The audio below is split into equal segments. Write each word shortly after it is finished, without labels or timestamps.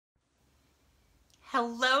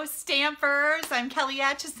Hello Stampers, I'm Kelly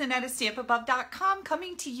Acheson at stampabove.com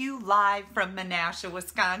coming to you live from Menasha,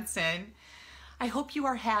 Wisconsin. I hope you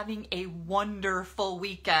are having a wonderful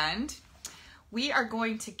weekend. We are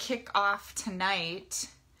going to kick off tonight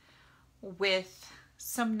with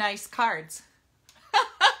some nice cards.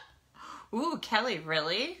 Ooh, Kelly,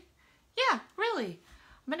 really? Yeah, really.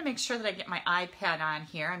 I'm gonna make sure that I get my iPad on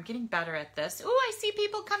here. I'm getting better at this. Ooh, I see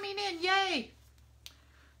people coming in, yay.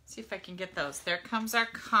 See if I can get those. There comes our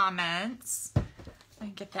comments. Let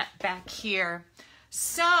me get that back here.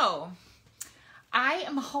 So, I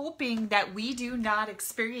am hoping that we do not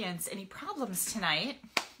experience any problems tonight.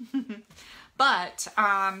 But,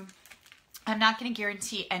 I'm not going to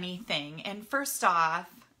guarantee anything. And first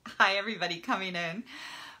off, hi everybody coming in.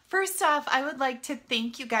 First off, I would like to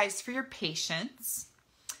thank you guys for your patience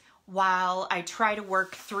while I try to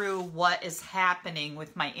work through what is happening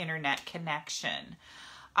with my internet connection.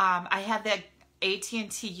 I had the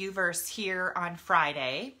AT&T Uverse here on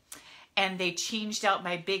Friday, and they changed out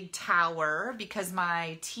my big tower because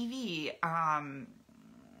my TV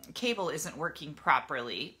cable isn't working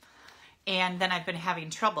properly. And then I've been having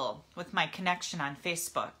trouble with my connection on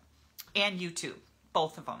Facebook and YouTube,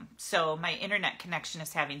 both of them. So my internet connection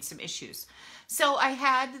is having some issues. So I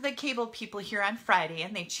had the cable people here on Friday,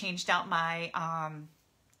 and they changed out my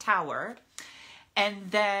tower. And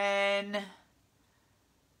then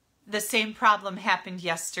the same problem happened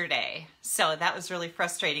yesterday. So that was really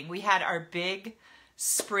frustrating. We had our big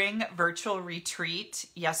spring virtual retreat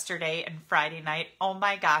yesterday and Friday night. Oh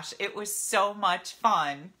my gosh, it was so much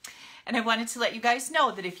fun. And I wanted to let you guys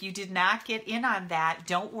know that if you did not get in on that,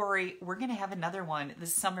 don't worry. We're going to have another one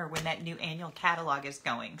this summer when that new annual catalog is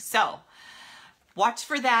going. So watch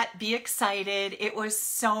for that. Be excited. It was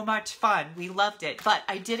so much fun. We loved it. But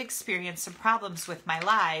I did experience some problems with my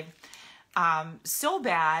live. So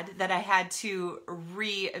bad that I had to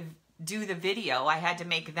redo the video. I had to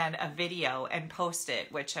make then a video and post it,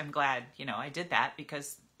 which I'm glad, you know, I did that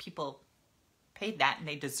because people paid that and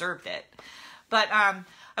they deserved it. But I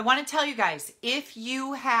want to tell you guys, if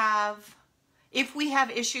we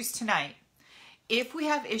have issues tonight, if we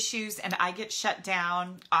have issues and I get shut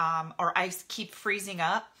down or I keep freezing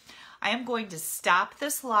up, I am going to stop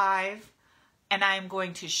this live. And I'm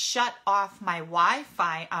going to shut off my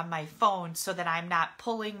Wi-Fi on my phone so that I'm not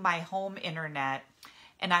pulling my home internet,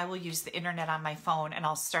 and I will use the internet on my phone, and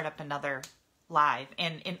I'll start up another live.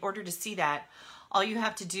 And in order to see that, all you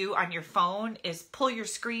have to do on your phone is pull your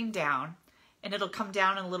screen down, and it'll come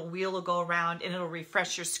down and a little wheel will go around and it'll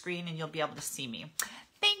refresh your screen and you'll be able to see me.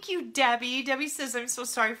 Thank you, Debbie. Debbie says, I'm so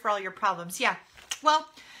sorry for all your problems. Yeah, well,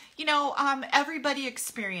 you know, everybody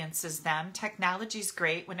experiences them. Technology's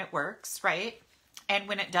great when it works, right? And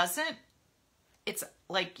when it doesn't, it's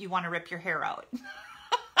like you want to rip your hair out.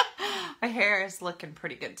 My hair is looking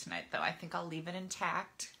pretty good tonight, though. I think I'll leave it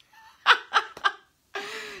intact.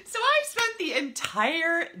 So I spent the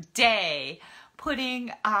entire day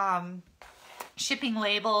putting shipping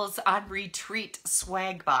labels on retreat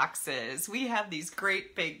swag boxes. We have these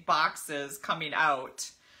great big boxes coming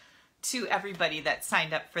out to everybody that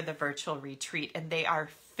signed up for the virtual retreat, and they are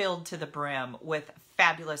filled to the brim with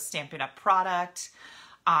fabulous Stampin' Up product,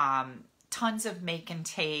 tons of make and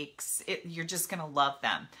takes. You're just gonna love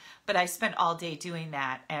them. But I spent all day doing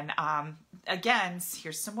that, and again,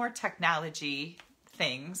 here's some more technology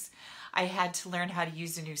things. I had to learn how to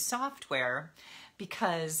use a new software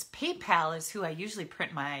because PayPal is who I usually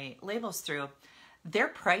print my labels through. Their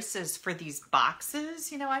prices for these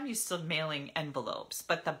boxes, you know, I'm used to mailing envelopes,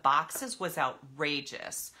 but the boxes was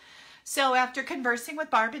outrageous. So after conversing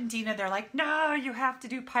with Barb and Dina, they're like, no, you have to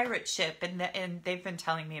do pirate ship. And they've been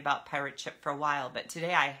telling me about pirate ship for a while, but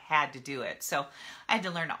today I had to do it. So I had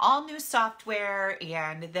to learn all new software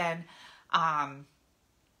and then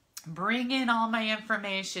bring in all my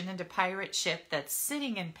information into pirate ship that's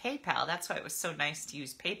sitting in PayPal. That's why it was so nice to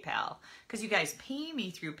use PayPal, because you guys pay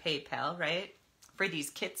me through PayPal, right? For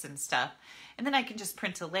these kits and stuff. And then I can just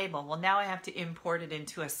print a label. Well, now I have to import it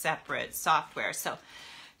into a separate software. So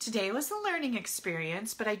today was a learning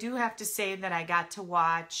experience, but I do have to say that I got to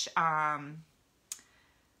watch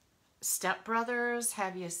Step Brothers.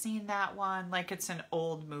 Have you seen that one? Like, it's an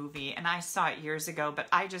old movie, and I saw it years ago, but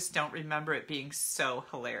I just don't remember it being so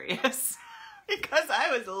hilarious because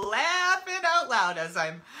I was laughing out loud as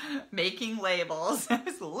I'm making labels. I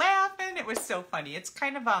was laughing. It was so funny. It's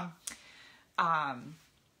kind of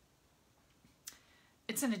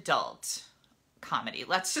it's an adult comedy.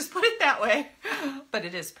 Let's just put it that way. But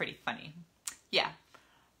it is pretty funny. Yeah.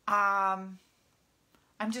 I'm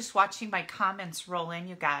just watching my comments roll in,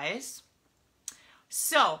 you guys.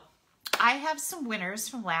 So I have some winners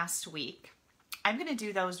from last week. I'm going to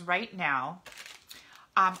do those right now.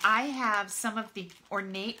 I have some of the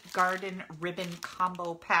Ornate Garden Ribbon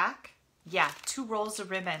Combo Pack. Yeah, 2 rolls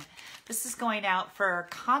of ribbon. This is going out for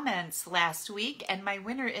comments last week, and my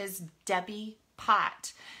winner is Debbie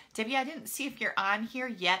Pott. Debbie, I didn't see if you're on here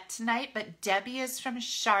yet tonight, but Debbie is from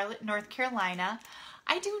Charlotte, North Carolina.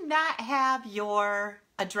 I do not have your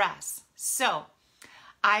address, so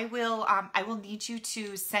I will need you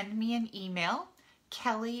to send me an email,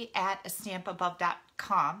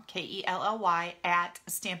 kelly@astampabove.com, Kelly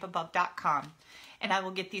 @astampabove.com, and I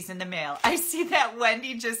will get these in the mail. I see that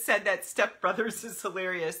Wendy just said that Step Brothers is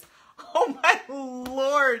hilarious. Oh my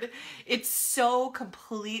Lord. It's so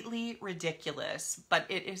completely ridiculous, but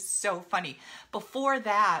it is so funny. Before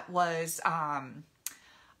that was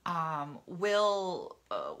Will,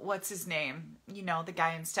 what's his name? You know, the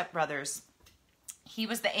guy in Step Brothers. He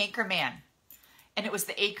was the Anchorman, and it was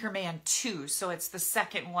the Anchorman 2, so it's the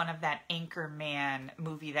second one of that Anchorman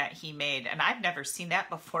movie that he made, and I've never seen that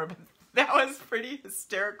before, but that was pretty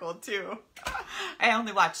hysterical too. I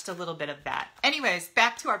only watched a little bit of that. Anyways,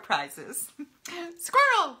 back to our prizes.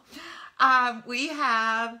 Squirrel! We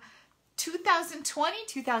have 2020,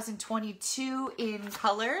 2022 in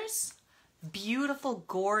colors. Beautiful,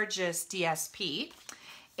 gorgeous DSP.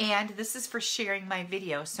 And this is for sharing my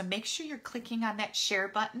video. So make sure you're clicking on that share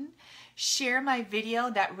button. Share my video.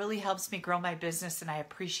 That really helps me grow my business, and I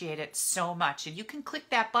appreciate it so much. And you can click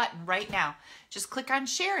that button right now. Just click on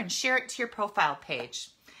share and share it to your profile page.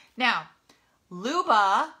 Now,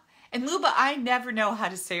 Luba, and Luba, I never know how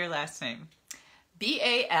to say your last name.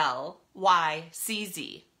 B-A-L-Y-C-Z.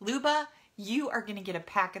 Luba, you are going to get a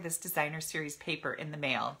pack of this designer series paper in the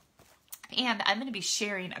mail. And I'm going to be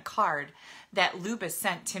sharing a card that Luba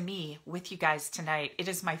sent to me with you guys tonight. It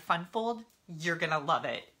is my fun fold. You're going to love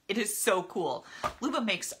it. It is so cool. Luba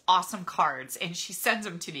makes awesome cards, and she sends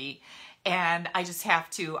them to me. And I just have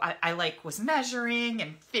to, I like was measuring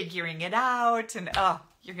and figuring it out. And oh,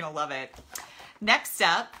 you're going to love it. Next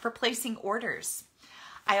up, for placing orders.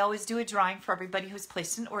 I always do a drawing for everybody who's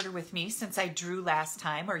placed an order with me, since I drew last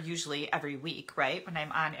time, or usually every week, right? When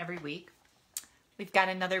I'm on every week. We've got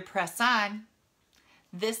another press on.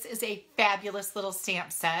 This is a fabulous little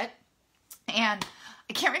stamp set. And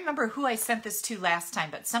I can't remember who I sent this to last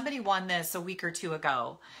time, but somebody won this a week or 2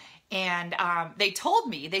 ago. And they told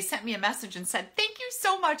me, they sent me a message and said, thank you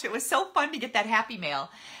so much. It was so fun to get that happy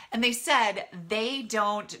mail. And they said they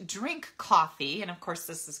don't drink coffee. And of course,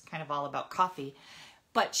 this is kind of all about coffee.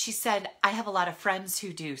 But she said, I have a lot of friends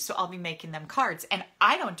who do, so I'll be making them cards. And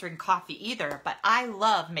I don't drink coffee either, but I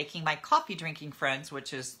love making my coffee drinking friends,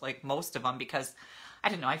 which is like most of them, because I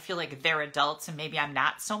don't know, I feel like they're adults and maybe I'm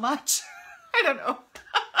not so much. I don't know.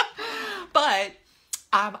 But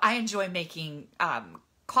I enjoy making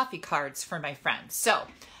coffee cards for my friends. So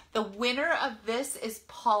the winner of this is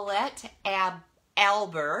Paulette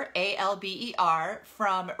Alber, A-L-B-E-R,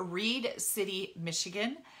 from Reed City,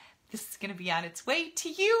 Michigan. This is going to be on its way to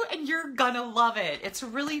you, and you're going to love it. It's a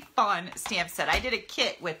really fun stamp set. I did a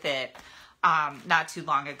kit with it not too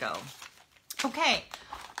long ago. Okay,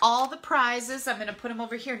 all the prizes, I'm going to put them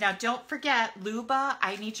over here. Now, don't forget, Luba,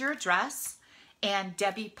 I need your address, and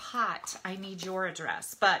Debbie Pott, I need your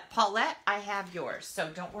address. But Paulette, I have yours, so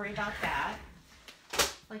don't worry about that. I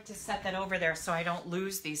like to set that over there so I don't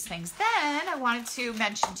lose these things. Then I wanted to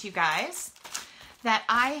mention to you guys that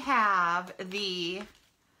I have the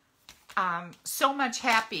So Much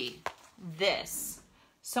Happy, this.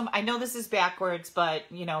 So I know this is backwards, but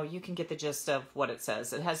you know, you can get the gist of what it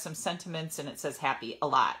says. It has some sentiments and it says happy a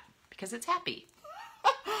lot because it's happy.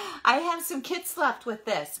 I have some kits left with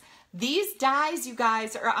this. These dies, you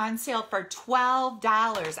guys, are on sale for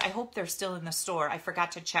 $12. I hope they're still in the store. I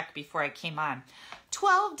forgot to check before I came on.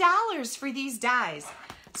 $12 for these dies.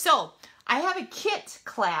 So I have a kit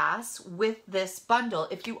class with this bundle.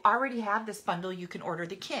 If you already have this bundle, you can order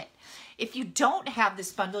the kit. If you don't have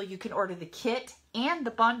this bundle, you can order the kit and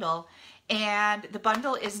the bundle. And the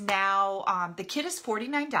bundle is now, the kit is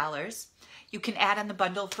 $49. You can add on the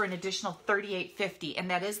bundle for an additional $38.50,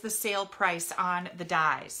 and that is the sale price on the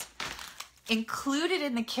dies. Included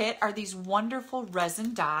in the kit are these wonderful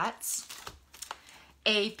resin dots,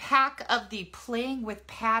 a pack of the Playing with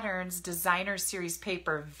Patterns designer series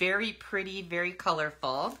paper, very pretty, very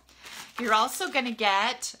colorful. You're also going to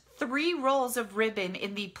get 3 rolls of ribbon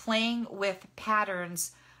in the Playing with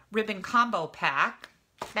Patterns ribbon combo pack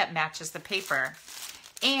that matches the paper,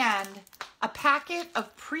 and a packet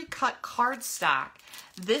of pre-cut cardstock.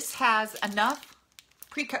 This has enough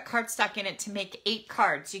pre-cut cardstock in it to make 8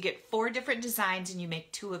 cards. You get 4 different designs and you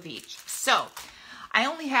make 2 of each. So I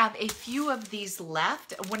only have a few of these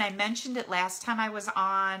left. When I mentioned it last time I was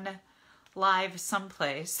on live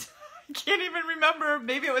someplace. I can't even remember.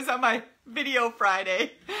 Maybe it was on my video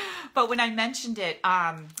Friday. But when I mentioned it,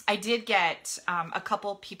 I did get a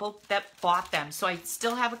couple people that bought them. So I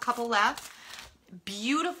still have a couple left.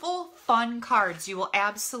 Beautiful, fun cards. You will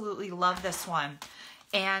absolutely love this one.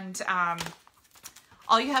 And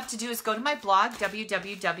all you have to do is go to my blog,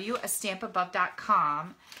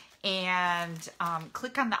 www.astampabove.com, and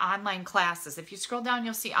click on the online classes. If you scroll down,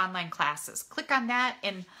 you'll see online classes. Click on that,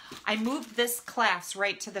 and I moved this class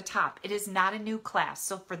right to the top. It is not a new class,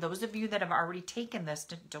 so for those of you that have already taken this,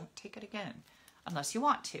 don't take it again, unless you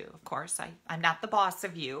want to, of course. I'm not the boss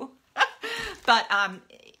of you. But I'm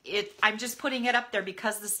just putting it up there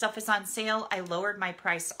because the stuff is on sale. I lowered my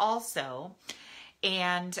price also.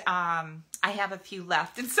 And I have a few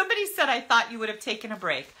left. And somebody said, I thought you would have taken a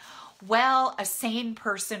break. Well, a sane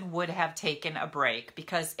person would have taken a break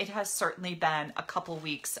because it has certainly been a couple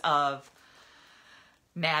weeks of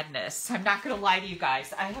madness. I'm not going to lie to you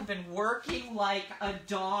guys. I have been working like a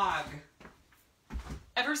dog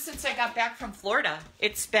ever since I got back from Florida.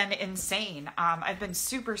 It's been insane. I've been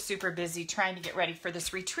super, super busy trying to get ready for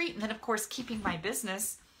this retreat. And then, of course, keeping my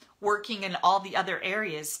business working in all the other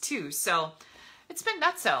areas too. So it's been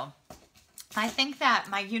nutso. I think that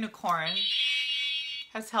my unicorn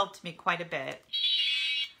has helped me quite a bit.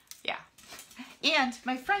 Yeah. And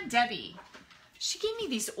my friend Debbie, she gave me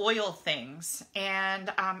these oil things.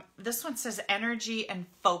 And this one says energy and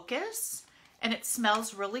focus. And it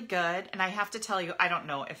smells really good. And I have to tell you, I don't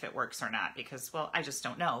know if it works or not because, well, I just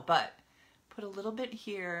don't know. But put a little bit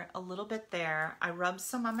here, a little bit there. I rubbed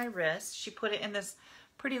some on my wrist. She put it in this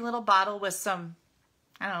pretty little bottle with some,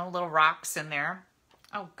 I don't know, little rocks in there.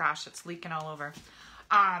 Oh gosh, it's leaking all over.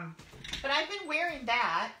 But I've been wearing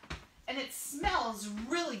that and it smells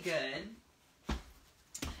really good.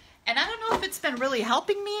 And I don't know if it's been really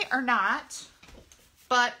helping me or not,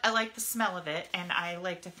 but I like the smell of it and I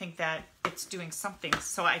like to think that it's doing something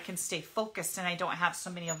so I can stay focused and I don't have so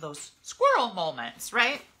many of those squirrel moments,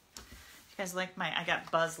 right? You guys like I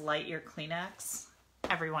got Buzz Lightyear Kleenex.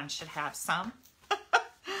 Everyone should have some.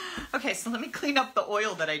 Okay, so let me clean up the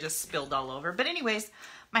oil that I just spilled all over. But anyways,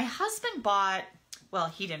 my husband bought, well,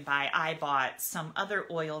 he didn't buy, I bought some other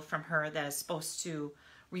oil from her that is supposed to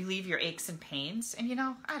relieve your aches and pains. And you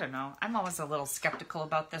know, I don't know. I'm always a little skeptical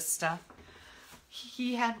about this stuff.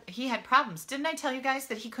 He had problems. Didn't I tell you guys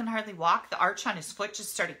that he couldn't hardly walk? The arch on his foot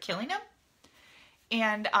just started killing him.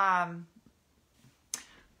 And hang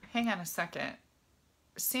on a second.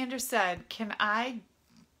 Sandra said, can I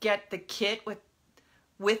get the kit with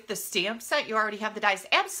the stamp set? You already have the dies.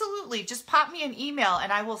 Absolutely. Just pop me an email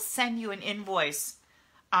and I will send you an invoice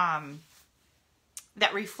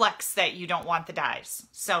that reflects that you don't want the dies.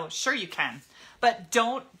 So sure you can, but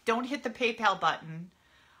don't hit the PayPal button.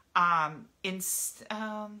 Instead,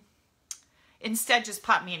 just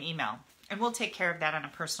pop me an email and we'll take care of that on a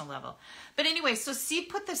personal level. But anyway, so Steve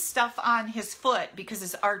put this stuff on his foot because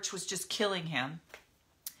his arch was just killing him.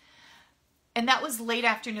 And that was late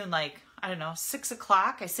afternoon, like, I don't know, 6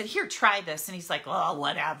 o'clock. I said, here, try this. And he's like, oh,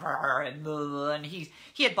 whatever. And he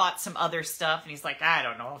had bought some other stuff. And he's like, I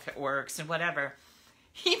don't know if it works and whatever.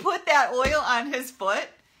 He put that oil on his foot.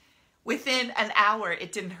 Within an hour,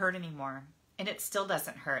 it didn't hurt anymore. And it still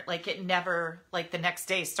doesn't hurt. Like it never, like the next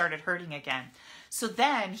day started hurting again. So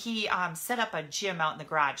then he set up a gym out in the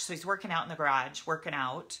garage. So he's working out in the garage, working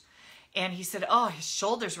out. And he said, oh, his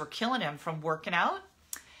shoulders were killing him from working out.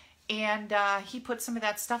 And he put some of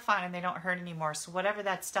that stuff on and they don't hurt anymore. So whatever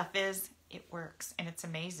that stuff is, it works and it's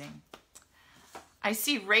amazing. I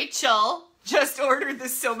see Rachel just ordered the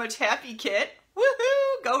So Much Happy kit.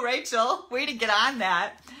 Woohoo! Go Rachel. Way to get on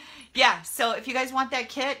that. Yeah, so if you guys want that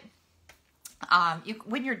kit,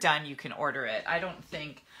 when you're done, you can order it. I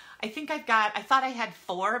thought I had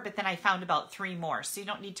 4, but then I found about 3 more. So you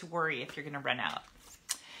don't need to worry if you're going to run out.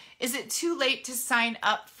 Is it too late to sign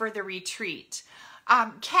up for the retreat?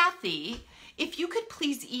 Kathy, if you could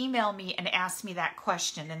please email me and ask me that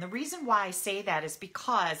question. And the reason why I say that is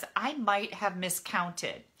because I might have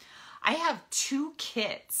miscounted. I have 2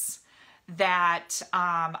 kits that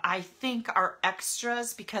I think are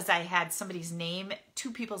extras because I had somebody's name,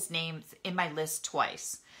 2 people's names in my list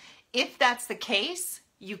twice. If that's the case,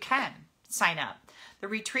 you can sign up. The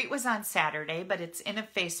retreat was on Saturday, but it's in a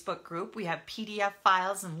Facebook group. We have PDF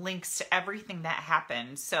files and links to everything that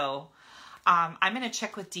happened. So I'm going to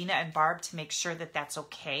check with Dina and Barb to make sure that that's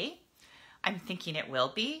okay. I'm thinking it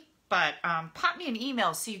will be, but pop me an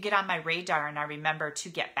email so you get on my radar and I remember to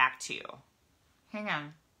get back to you. Hang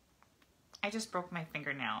on. I just broke my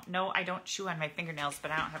fingernail. No, I don't chew on my fingernails, but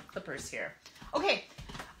I don't have clippers here. Okay,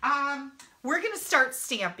 we're going to start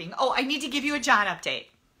stamping. Oh, I need to give you a John update.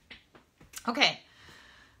 Okay,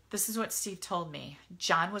 this is what Steve told me.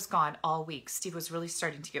 John was gone all week. Steve was really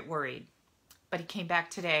starting to get worried. But he came back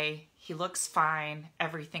today. He looks fine.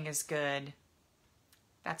 Everything is good.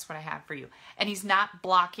 That's what I have for you. And he's not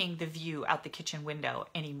blocking the view out the kitchen window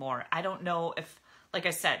anymore. I don't know if, like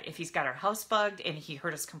I said, if he's got our house bugged and he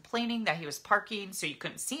heard us complaining that he was parking so you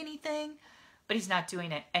couldn't see anything, but he's not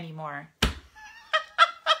doing it anymore.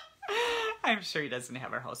 I'm sure he doesn't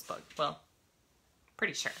have our house bugged. Well,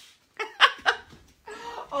 pretty sure.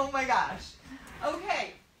 Oh my gosh.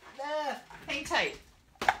 Okay. Hang tight.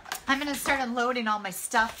 I'm going to start unloading all my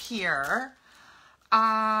stuff here.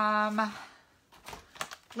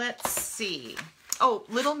 Let's see. Oh,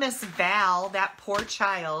 little Miss Val, that poor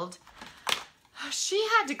child. She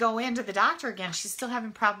had to go into the doctor again. She's still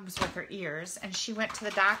having problems with her ears. And she went to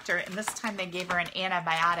the doctor, and this time they gave her an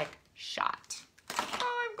antibiotic shot.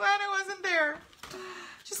 Oh, I'm glad I wasn't there.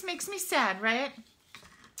 Just makes me sad, right?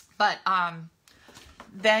 But,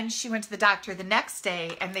 then she went to the doctor the next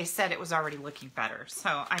day, and they said it was already looking better.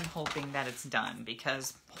 So I'm hoping that it's done,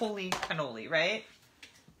 because holy cannoli, right?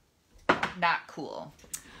 Not cool.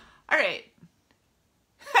 All right.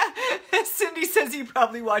 Cindy says he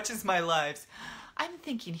probably watches my lives. I'm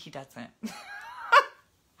thinking he doesn't.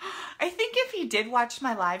 I think if he did watch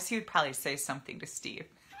my lives, he would probably say something to Steve.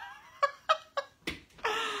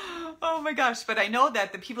 Oh my gosh. But I know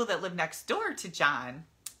that the people that live next door to John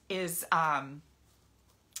is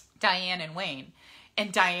Diane and Wayne.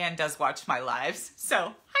 And Diane does watch my lives.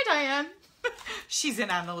 So, hi Diane. She's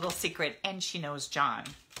in on the little secret, and she knows John.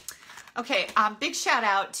 Okay, big shout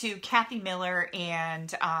out to Kathy Miller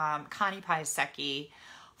and Connie Piasecki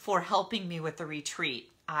for helping me with the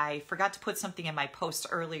retreat. I forgot to put something in my post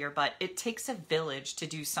earlier, but it takes a village to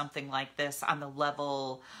do something like this on the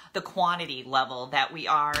level, the quantity level that we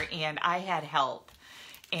are, and I had help.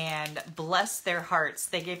 And bless their hearts,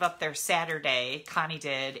 they gave up their Saturday, Connie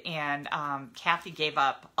did, and Kathy gave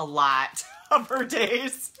up a lot of her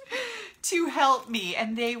days to help me,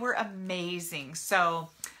 and they were amazing. So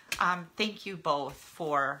thank you both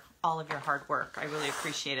for all of your hard work. I really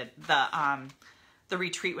appreciate it. The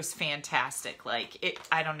retreat was fantastic. Like,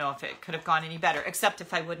 I don't know if it could have gone any better, except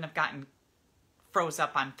if I wouldn't have gotten froze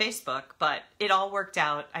up on Facebook, but it all worked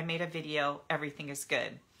out. I made a video. Everything is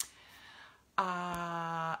good.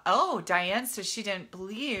 Oh, Diane says she didn't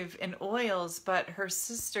believe in oils, but her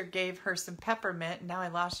sister gave her some peppermint. Now I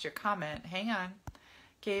lost your comment. Hang on.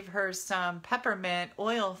 Gave her some peppermint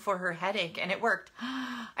oil for her headache, and it worked.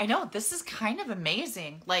 I know, this is kind of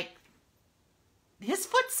amazing. Like, his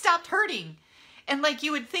foot stopped hurting. And like,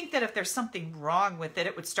 you would think that if there's something wrong with it,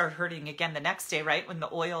 it would start hurting again the next day, right? When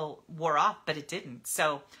the oil wore off, but it didn't.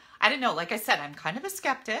 So I don't know. Like I said, I'm kind of a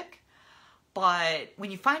skeptic. But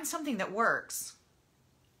when you find something that works,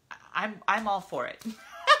 I'm all for it.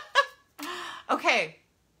 Okay.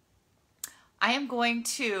 I am going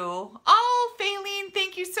to, oh, Faylene,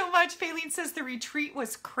 thank you so much. Faylene says the retreat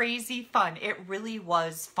was crazy fun. It really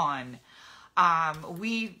was fun.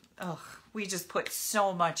 We just put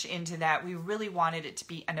so much into that. We really wanted it to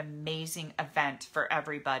be an amazing event for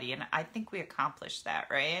everybody. And I think we accomplished that,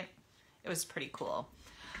 right? It was pretty cool.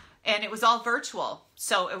 And it was all virtual.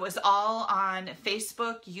 So it was all on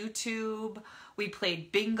Facebook, YouTube. We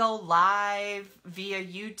played bingo live via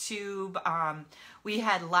YouTube. We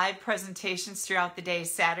had live presentations throughout the day,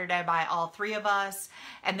 Saturday by all three of us.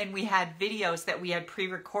 And then we had videos that we had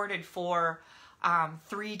pre-recorded for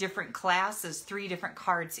 3 different classes, 3 different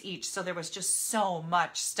cards each. So there was just so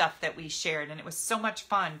much stuff that we shared. And it was so much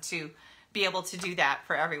fun to be able to do that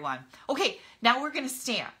for everyone. Okay, now we're going to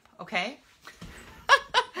stamp, okay?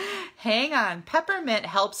 Hang on. Peppermint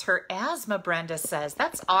helps her asthma, Brenda says.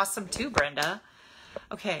 That's awesome too, Brenda.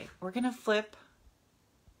 Okay, we're going to flip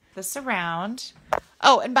this around.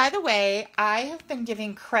 Oh, and by the way, I have been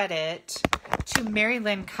giving credit to Mary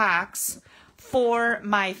Lynn Cox for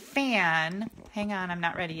my fan. Hang on, I'm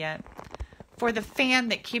not ready yet. For the fan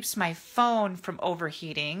that keeps my phone from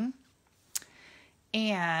overheating.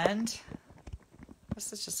 And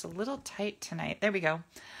this is just a little tight tonight. There we go.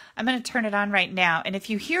 I'm going to turn it on right now. And if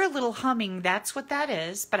you hear a little humming, that's what that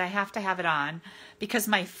is. But I have to have it on because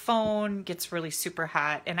my phone gets really super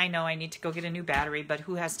hot. And I know I need to go get a new battery, but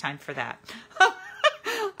who has time for that?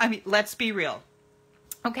 I mean, let's be real.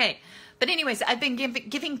 Okay. But anyways, I've been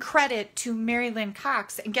giving credit to Mary Lynn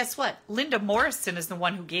Cox. And guess what? Linda Morrison is the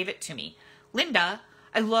one who gave it to me. Linda,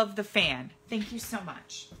 I love the fan. Thank you so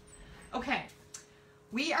much. Okay.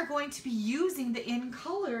 We are going to be using the in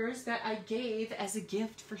colors that I gave as a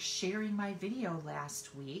gift for sharing my video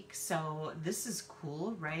last week. So this is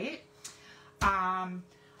cool, right? I'm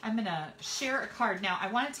going to share a card. Now,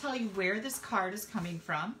 I want to tell you where this card is coming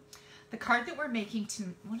from. The card that we're making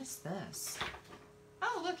what is this?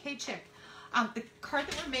 Oh, look, hey chick. The card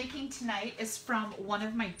that we're making tonight is from one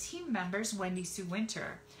of my team members, Wendy Sue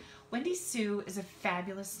Winter. Wendy Sue is a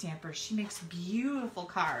fabulous stamper. She makes beautiful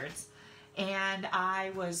cards. And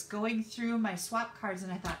I was going through my swap cards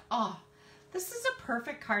and I thought, oh, this is a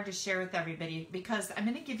perfect card to share with everybody because I'm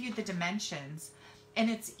going to give you the dimensions. And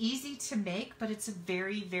it's easy to make, but it's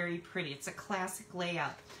very, very pretty. It's a classic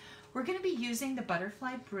layout. We're going to be using the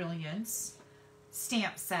Butterfly Brilliance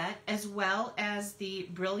stamp set as well as the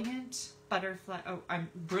Brilliant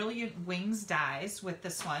Brilliant Wings dies with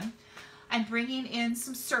this one. I'm bringing in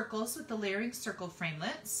some circles with the layering circle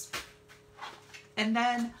framelits. And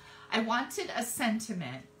then I wanted a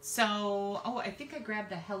sentiment. So, oh, I think I grabbed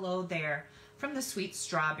the hello there from the Sweet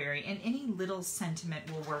Strawberry, and any little sentiment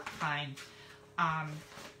will work fine.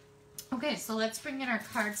 Okay, so let's bring in our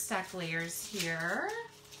cardstock layers here.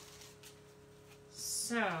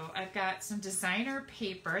 So I've got some designer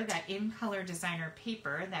paper, that in-color designer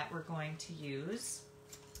paper that we're going to use.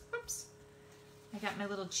 Oops. I got my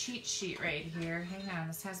little cheat sheet right here. Hang on,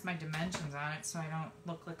 this has my dimensions on it so I don't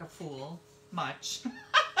look like a fool much.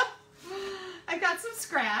 I've got some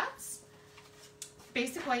scraps,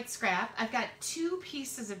 basic white scrap. I've got 2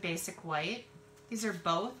 pieces of basic white. These are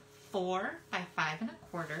both 4 by 5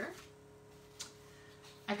 1/4.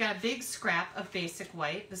 I've got a big scrap of basic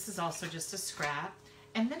white. This is also just a scrap.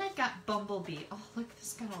 And then I've got Bumblebee. Oh, look,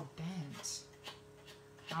 this got all bent.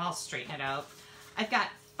 I'll straighten it out. I've got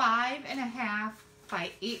 5 1/2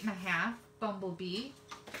 by 8 1/2 Bumblebee.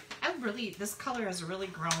 This color has really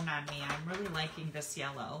grown on me. I'm really liking this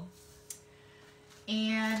yellow.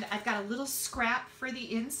 And I've got a little scrap for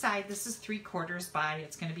the inside. This is 3/4 by,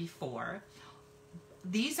 it's going to be 4.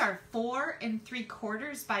 These are 4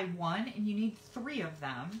 3/4 by 1, and you need 3 of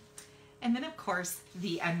them. And then, of course,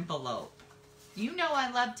 the envelope. You know I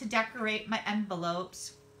love to decorate my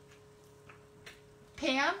envelopes.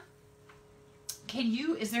 Pam,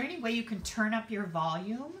 is there any way you can turn up your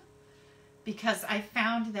volume? Because I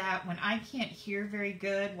found that when I can't hear very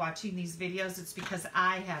good watching these videos, it's because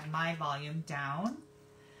I have my volume down.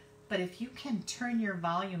 But if you can turn your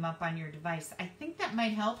volume up on your device, I think that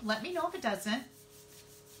might help. Let me know if it doesn't.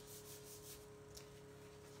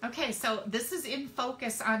 Okay, so this is in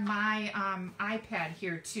focus on my iPad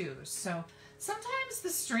here too. So sometimes the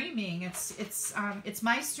streaming, it's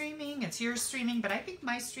my streaming, it's your streaming, but I think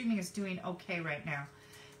my streaming is doing okay right now.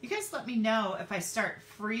 You guys let me know if I start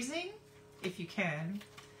freezing, if you can,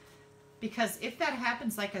 because if that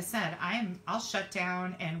happens, like I said, I'll shut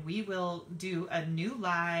down and we will do a new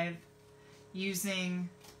live using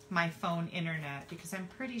my phone internet, because I'm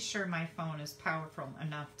pretty sure my phone is powerful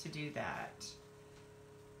enough to do that.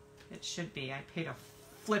 It should be. I paid a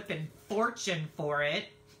flippin' fortune for it.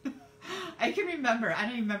 I can remember, I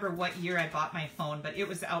don't even remember what year I bought my phone, but it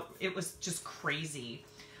was just crazy.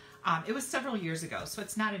 It was several years ago, so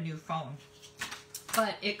it's not a new phone.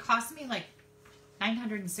 But it cost me like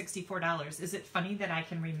 $964. Is it funny that I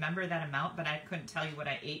can remember that amount, but I couldn't tell you what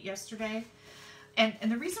I ate yesterday? And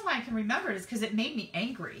the reason why I can remember it is because it made me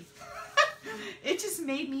angry. It just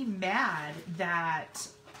made me mad that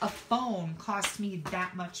a phone cost me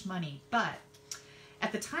that much money. But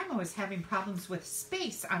at the time I was having problems with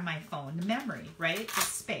space on my phone, the memory, right? The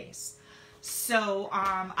space. So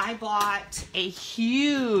I bought a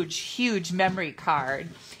huge memory card.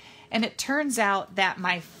 And it turns out that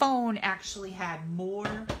my phone actually had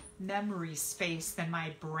more memory space than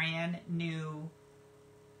my brand new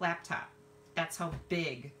laptop. That's how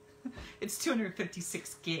big. It's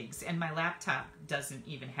 256 gigs, and my laptop doesn't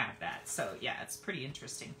even have that. So yeah, it's pretty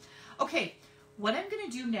interesting. Okay, what I'm going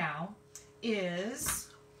to do now is,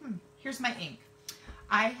 here's my ink.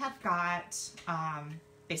 I have got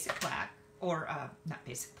basic black, or not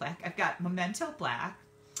basic black, I've got Memento black.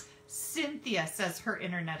 Cynthia says her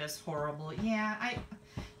internet is horrible. Yeah,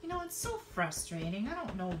 you know, it's so frustrating. I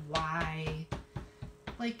don't know why.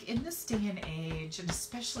 Like, in this day and age, and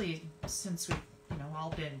especially since we've, you know,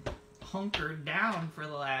 all been hunkered down for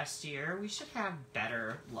the last year, we should have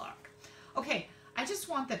better luck. Okay, I just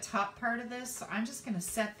want the top part of this, so I'm just going to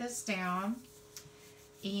set this down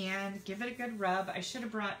and give it a good rub. I should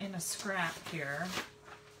have brought in a scrap here.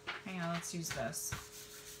 Hang on, let's use this.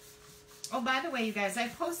 Oh, by the way, you guys, I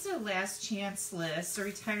posted a last chance list, a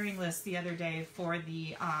retiring list the other day for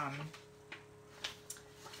the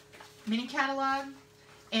mini catalog.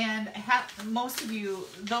 And most of you,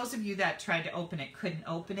 those of you that tried to open it, couldn't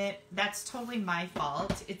open it. That's totally my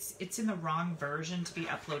fault. It's in the wrong version to be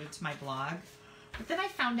uploaded to my blog. But then I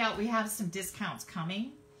found out we have some discounts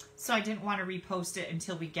coming. So I didn't want to repost it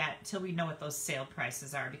until we know what those sale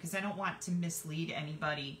prices are, because I don't want to mislead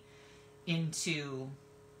anybody into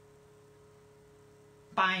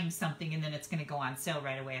buying something and then it's going to go on sale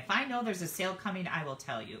right away. If I know there's a sale coming, I will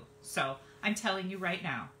tell you. So I'm telling you right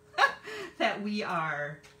now that we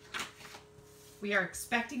are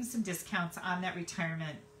expecting some discounts on that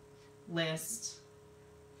retirement list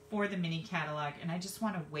for the mini catalog, and I just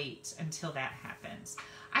want to wait until that happens.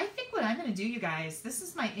 I think what I'm going to do, you guys, this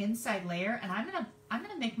is my inside layer, and I'm going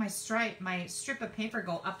to make my strip of paper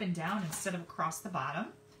go up and down instead of across the bottom.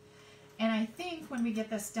 And I think when we get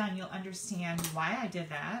this done, you'll understand why I did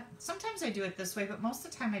that. Sometimes I do it this way, but most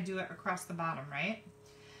of the time I do it across the bottom, right?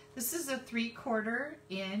 This is a 3/4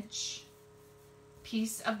 inch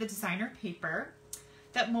piece of the designer paper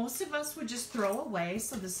that most of us would just throw away.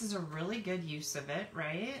 So this is a really good use of it,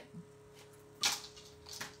 right?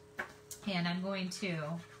 And I'm going to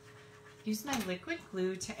use my liquid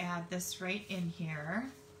glue to add this right in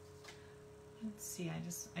here. Let's see,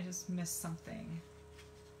 I just missed something.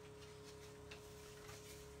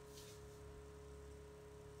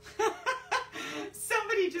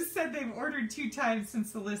 Somebody just said they've ordered 2 times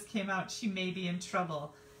since the list came out. She may be in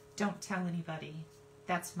trouble. Don't tell anybody.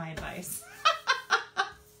 That's my advice.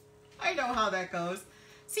 I know how that goes.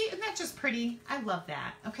 See, isn't that just pretty? I love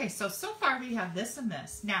that. Okay, so far we have this and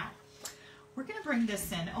this. Now, we're going to bring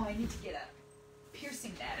this in. Oh, I need to get a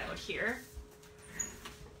piercing that out here.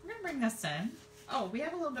 We're going to bring this in. Oh, we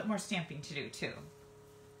have a little bit more stamping to do too.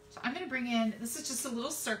 So I'm going to bring in, this is just a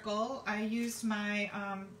little circle. I used my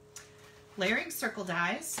layering circle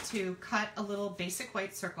dies to cut a little basic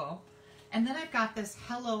white circle. And then I've got this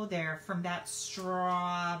hello there from that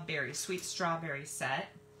strawberry, sweet strawberry set.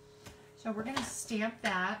 So we're going to stamp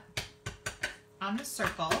that on the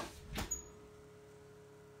circle.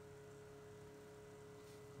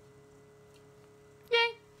 Yay!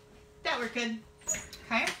 That worked good.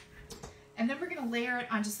 Okay. And then we're going to layer it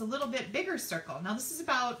on just a little bit bigger circle. Now this is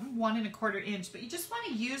about 1 1/4 inch, but you just want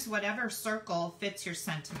to use whatever circle fits your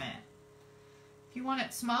sentiment. If you want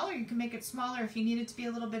it smaller, you can make it smaller. If you need it to be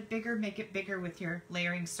a little bit bigger, make it bigger with your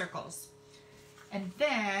layering circles. And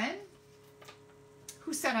then,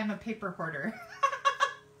 who said I'm a paper hoarder?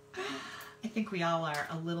 I think we all are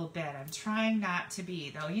a little bit. I'm trying not to be,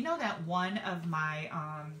 though. You know that one of my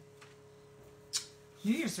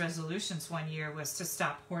New Year's resolutions one year was to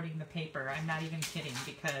stop hoarding the paper. I'm not even kidding,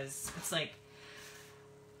 because it's like,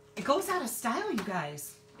 it goes out of style, you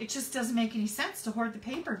guys. It just doesn't make any sense to hoard the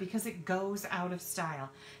paper because it goes out of style.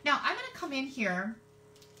 Now, I'm going to come in here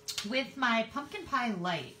with my Pumpkin Pie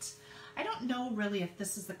Light. I don't know really if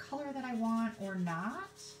this is the color that I want or not.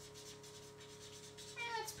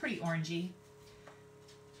 It's pretty orangey.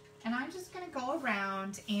 And I'm just going to go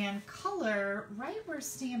around and color right where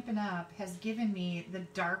Stampin' Up! Has given me the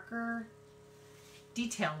darker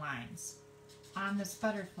detail lines on this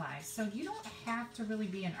butterfly. So you don't have to really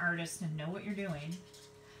be an artist and know what you're doing.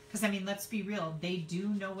 Because, I mean, let's be real. They do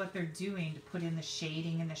know what they're doing to put in the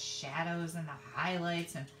shading and the shadows and the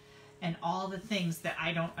highlights and all the things that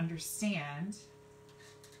I don't understand.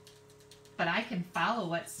 But I can follow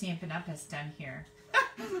what Stampin' Up! Has done here.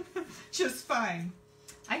 Just fine.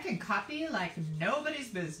 I can copy like nobody's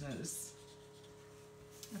business.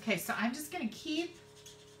 Okay, so I'm just going to keep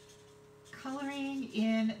coloring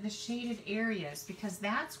in the shaded areas because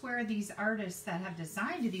that's where these artists that have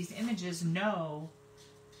designed these images know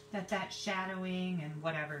that shadowing and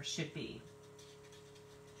whatever should be.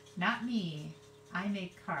 Not me. I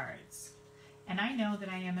make cards. And I know that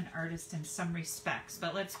I am an artist in some respects,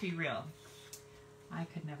 but let's be real. I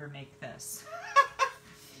could never make this.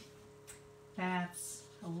 That's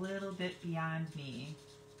a little bit beyond me.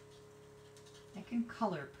 I can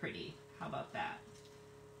color pretty. How about that?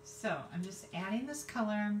 So I'm just adding this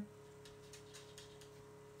color.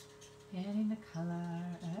 Adding the color.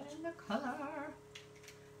 Adding the color.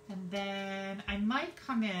 And then I might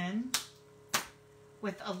come in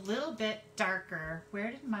with a little bit darker.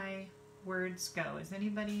 Where did my words go? Is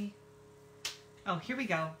anybody? Oh, here we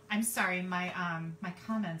go. I'm sorry, my my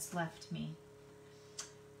comments left me.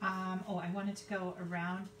 Oh, I wanted to go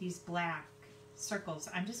around these black circles.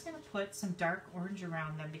 I'm just going to put some dark orange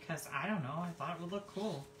around them because I don't know. I thought it would look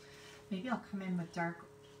cool. Maybe I'll come in with dark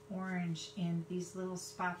orange in these little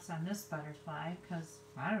spots on this butterfly because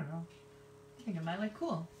I don't know. I think it might look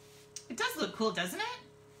cool. It does look cool, doesn't it?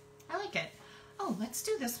 I like it. Oh, let's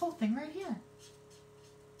do this whole thing right here.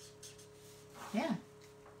 Yeah.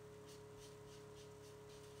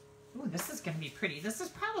 Ooh, this is going to be pretty. This is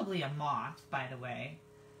probably a moth, by the way.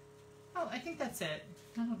 Oh, I think that's it.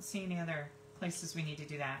 I don't see any other places we need to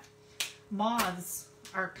do that. Moths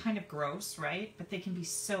are kind of gross, right? But they can be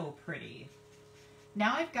so pretty.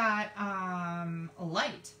 Now I've got a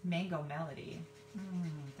light mango melody.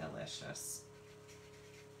 Delish. precious.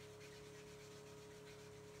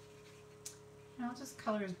 And I'll just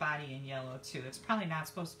color his body in yellow too. It's probably not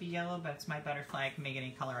supposed to be yellow, but it's my butterfly. I can make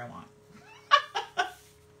any color I want.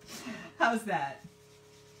 How's that?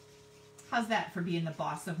 How's that for being the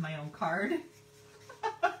boss of my own card?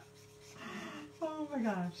 Oh my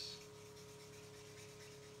gosh.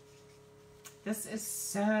 This is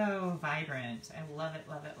so vibrant. I love it,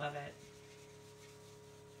 love it, love it.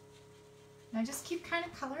 And I just keep kind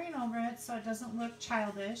of coloring over it so it doesn't look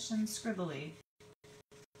childish and scribbly.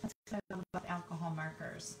 That's what I love about alcohol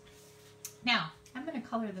markers. Now, I'm going to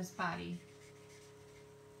color this body.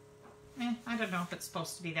 I don't know if it's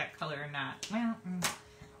supposed to be that color or not. Well,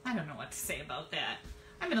 I don't know what to say about that.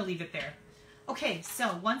 I'm going to leave it there. Okay,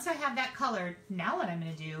 so once I have that colored, now what I'm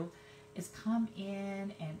going to do is come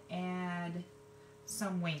in and add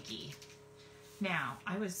some Winky. Now,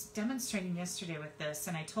 I was demonstrating yesterday with this,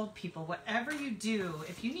 and I told people, whatever you do,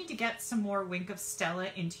 if you need to get some more Wink of Stella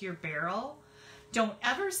into your barrel, don't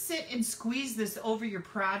ever sit and squeeze this over your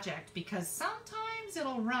project, because sometimes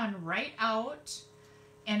it'll run right out,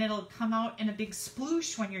 and it'll come out in a big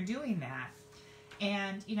sploosh when you're doing that.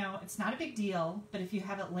 And, you know, it's not a big deal, but if you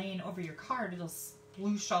have it laying over your card, it'll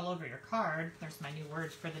sploosh all over your card. There's my new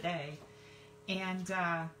word for the day. And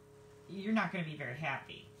you're not going to be very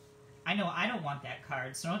happy. I know I don't want that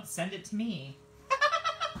card, so don't send it to me.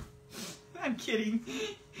 I'm kidding.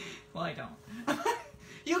 Well, I don't.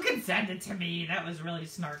 You can send it to me. That was really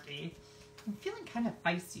snarky. I'm feeling kind of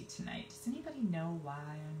feisty tonight. Does anybody know why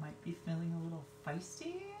I might be feeling a little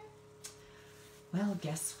feisty? Well,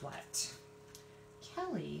 guess what?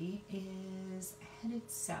 Kelly is headed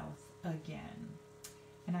south again.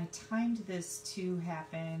 And I timed this to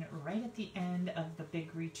happen right at the end of the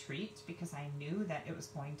big retreat because I knew that it was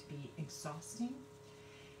going to be exhausting.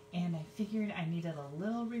 And I figured I needed a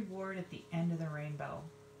little reward at the end of the rainbow.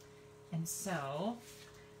 And so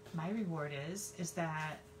my reward is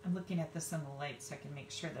that I'm looking at this in the light so I can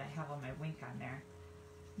make sure that I have all my Wink on there.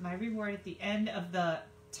 My reward at the end of the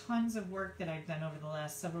tons of work that I've done over the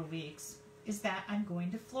last several weeks is that I'm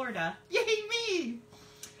going to Florida. Yay me!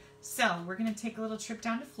 So we're going to take a little trip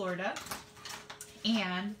down to Florida.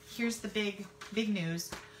 And here's the big news.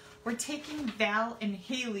 We're taking Val and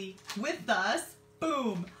Haley with us.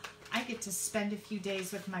 Boom! I get to spend a few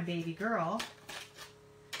days with my baby girl.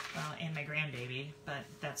 Well, and my grandbaby, but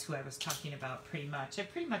that's who I was talking about pretty much. I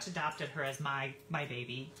pretty much adopted her as my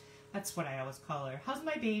baby. That's what I always call her. How's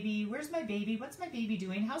my baby? Where's my baby? What's my baby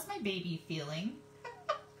doing? How's my baby feeling?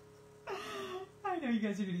 I know you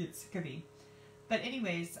guys are going to get sick of me. But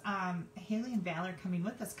anyways, Haley and Val are coming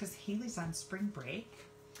with us because Haley's on spring break.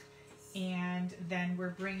 And then we're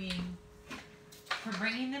bringing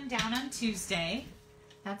them down on Tuesday.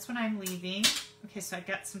 That's when I'm leaving. Okay, so I've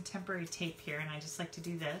got some temporary tape here, and I just like to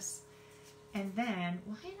do this. And then,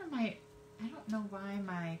 I don't know why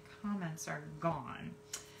my comments are gone.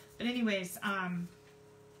 But anyways,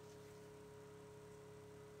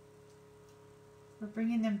 we're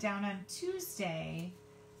bringing them down on Tuesday,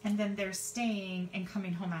 and then they're staying and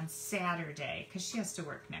coming home on Saturday, because she has to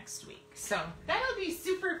work next week. So that'll be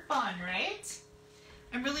super fun, right?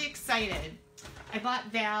 I'm really excited. I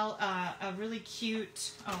bought Val a really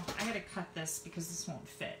cute, oh, I gotta cut this because this won't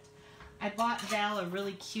fit. I bought Val a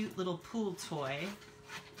really cute little pool toy.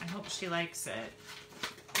 I hope she likes it.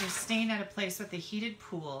 We're staying at a place with a heated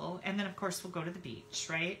pool, and then of course we'll go to the beach,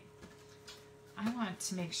 right? I want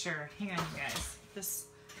to make sure, hang on you guys,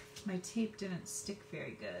 my tape didn't stick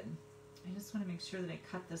very good. I just want to make sure that I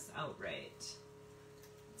cut this out right.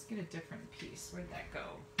 Let's get a different piece. Where'd that go?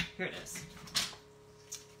 Here it is.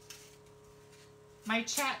 My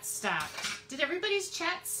chat stopped. Did everybody's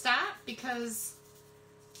chat stop? Because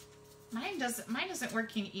mine isn't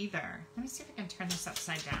working either. Let me see if I can turn this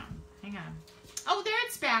upside down. Hang on. Oh, there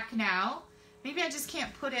it's back now. Maybe I just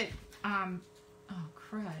can't put it, oh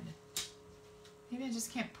crud. Maybe I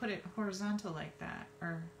just can't put it horizontal like that.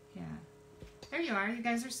 Or, yeah. There you are. You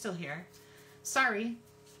guys are still here. Sorry.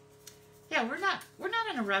 Yeah, we're not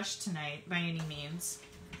in a rush tonight by any means.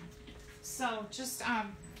 So just,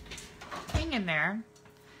 hang in there.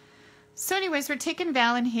 So anyways, we're taking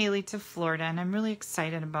Val and Haley to Florida, and I'm really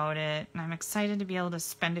excited about it. And I'm excited to be able to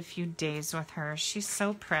spend a few days with her. She's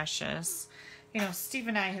so precious. You know, Steve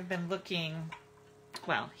and I have been looking,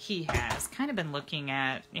 well, he has kind of been looking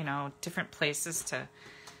at, you know, different places to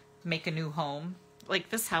make a new home. Like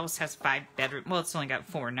this house has 5 bedrooms. Well, it's only got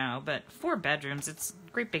 4 now, but 4 bedrooms. It's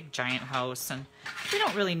a great big giant house, and we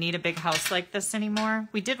don't really need a big house like this anymore.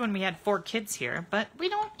 We did when we had 4 kids here, but we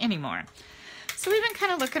don't anymore. So we've been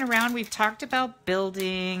kind of looking around. We've talked about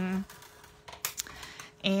building,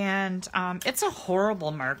 And it's a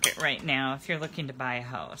horrible market right now if you're looking to buy a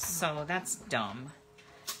house. So that's dumb.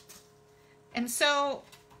 And so,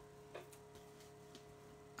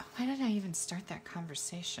 why did I even start that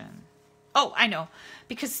conversation? Oh, I know.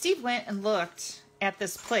 Because Steve went and looked at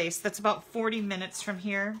this place that's about 40 minutes from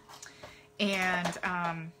here.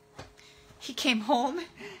 And he came home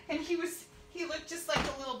and he looked just like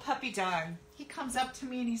a little puppy dog. He comes up to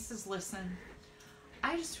me and he says, listen,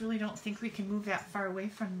 I just really don't think we can move that far away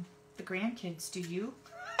from the grandkids, do you?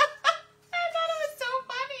 I thought it was so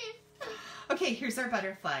funny. Okay, here's our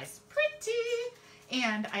butterflies. Pretty.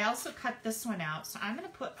 And I also cut this one out. So I'm going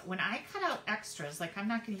to put, when I cut out extras, like I'm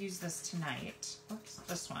not going to use this tonight. Oops,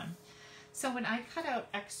 this one. So when I cut out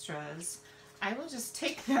extras, I will just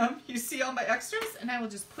take them, you see all my extras, and I will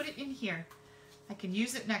just put it in here. I can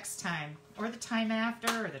use it next time, or the time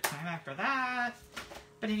after, or the time after that.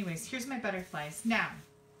 But anyways, here's my butterflies. Now,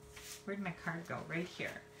 where'd my card go? Right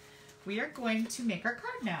here. We are going to make our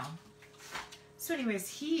card now. So anyways,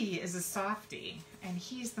 he is a softie, and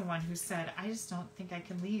he's the one who said, I just don't think I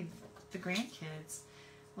can leave the grandkids.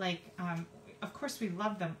 Like, of course we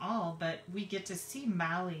love them all, but we get to see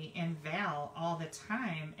Molly and Val all the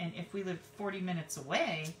time, and if we live 40 minutes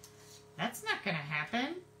away, that's not going to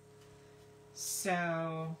happen.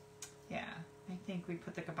 So, yeah. I think we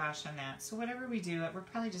put the kibosh on that. So whatever we do, we're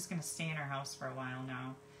probably just going to stay in our house for a while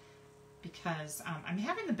now. Because I'm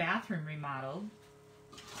having the bathroom remodeled.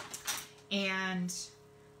 And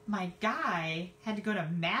my guy had to go to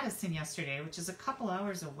Madison yesterday, which is a couple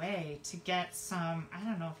hours away, to get some, I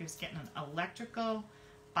don't know if he was getting an electrical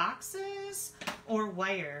boxes or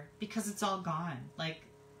wire, because it's all gone. Like,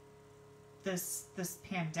 this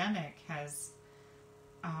pandemic has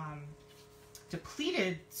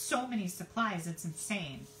depleted so many supplies, it's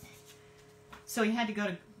insane. So he had to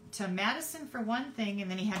go to Madison for one thing, and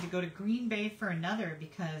then he had to go to Green Bay for another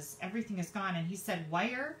because everything is gone. And he said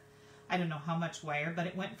wire, I don't know how much wire, but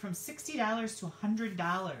it went from $60 to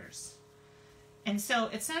 $100. And so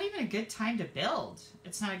it's not even a good time to build.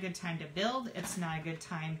 It's not a good time to build. It's not a good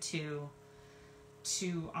time to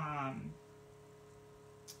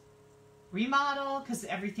remodel because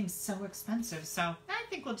everything's so expensive. So I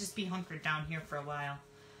think we'll just be hunkered down here for a while.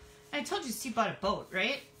 And I told you Steve bought a boat,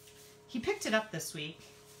 right? He picked it up this week.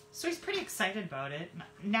 So he's pretty excited about it.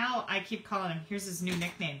 Now I keep calling him, here's his new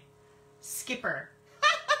nickname, Skipper.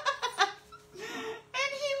 And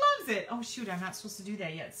he loves it. Oh shoot, I'm not supposed to do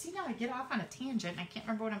that yet. See, now I get off on a tangent and I can't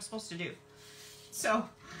remember what I'm supposed to do. So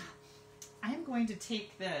I'm going to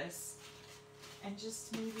take this and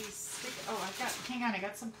just maybe stick, hang on, I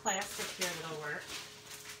got some plastic here that'll work.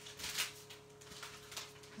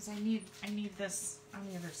 Because I need this on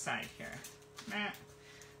the other side here.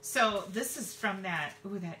 So this is from that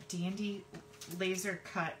dandy laser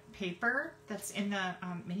cut paper that's in the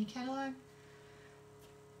mini catalog.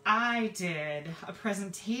 I did a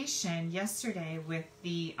presentation yesterday with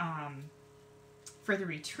the, for the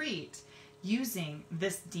retreat, using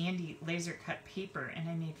this dandy laser cut paper, and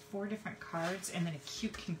I made 4 different cards and then a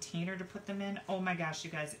cute container to put them in. Oh my gosh, you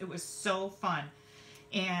guys, it was so fun.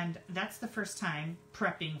 And that's the first time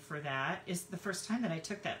prepping for that, is the first time that I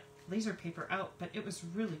took that laser paper out, but it was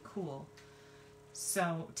really cool.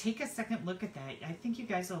 So take a second look at that. I think you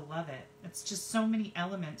guys will love it. It's just so many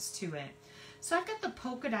elements to it. So I've got the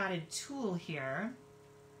polka dotted tool here.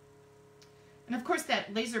 And of course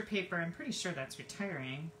that laser paper, I'm pretty sure that's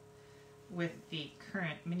retiring with the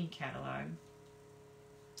current mini catalog.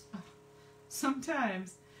 Oh,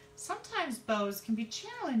 sometimes bows can be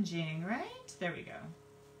challenging, right? There we go.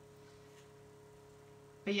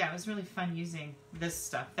 But yeah, it was really fun using this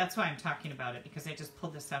stuff. That's why I'm talking about it, because I just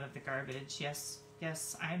pulled this out of the garbage. Yes,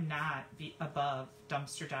 I'm not above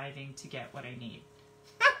dumpster diving to get what I need.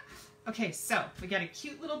 Okay, so we got a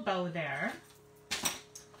cute little bow there.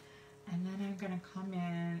 And then I'm going to come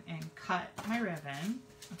in and cut my ribbon.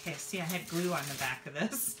 Okay, see, I had glue on the back of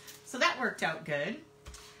this. So that worked out good.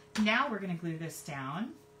 Now we're going to glue this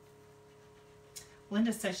down.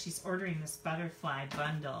 Linda says she's ordering this butterfly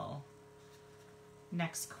bundle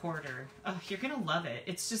next quarter. Oh, you're going to love it.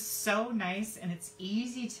 It's just so nice, and it's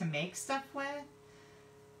easy to make stuff with.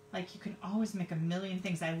 Like, you can always make a million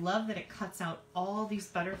things. I love that it cuts out all these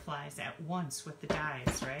butterflies at once with the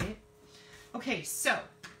dies, right? Okay, so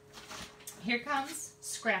here comes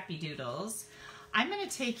Scrappy Doodles. I'm going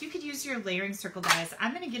to take, you could use your layering circle dies.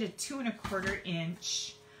 I'm going to get a 2 1/4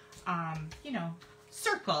 inch,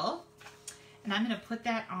 circle. And I'm going to put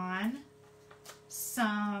that on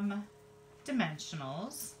some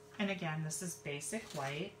dimensionals. And again, this is basic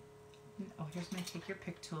white. Oh, here's my take your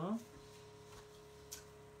pick tool.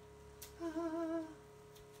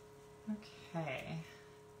 Okay.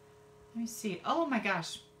 Let me see. Oh my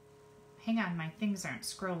gosh. Hang on, my things aren't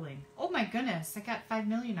scrolling. Oh my goodness, I got 5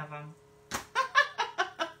 million of them.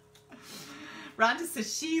 Rhonda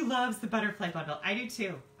says she loves the butterfly bundle. I do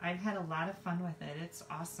too. I've had a lot of fun with it. It's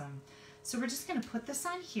awesome. So we're just going to put this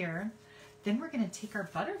on here. Then we're going to take our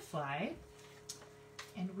butterfly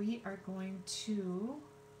and we are going to,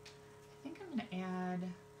 I think I'm going to add,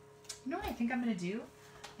 you know what I think I'm going to do?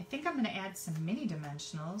 I think I'm going to add some mini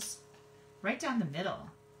dimensionals right down the middle.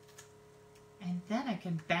 And then I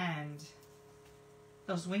can bend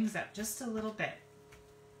those wings up just a little bit.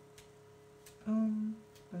 Boom,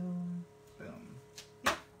 boom, boom.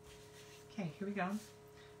 Yep. Okay, here we go.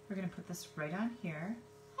 We're going to put this right on here.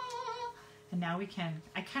 And now we can,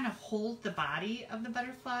 I kind of hold the body of the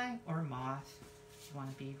butterfly or moth, if you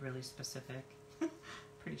want to be really specific.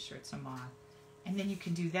 Pretty sure it's a moth. And then you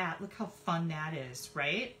can do that. Look how fun that is,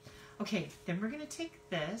 right? Okay, then we're going to take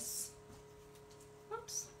this.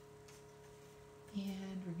 Whoops.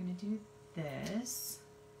 And we're going to do this.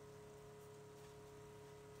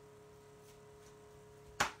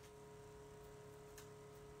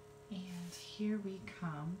 And here we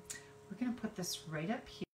come. We're going to put this right up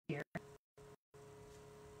here.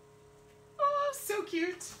 Oh, so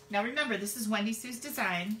cute. Now remember, this is Wendy Sue's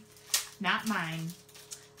design, not mine.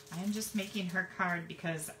 I am just making her card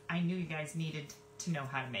because I knew you guys needed to know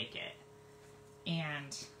how to make it.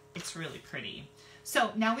 And it's really pretty.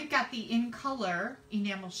 So now we've got the in color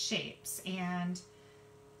enamel shapes, and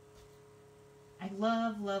I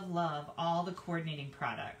love, love, love all the coordinating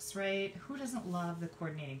products, right? Who doesn't love the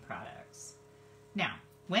coordinating products? Now,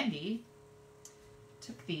 Wendy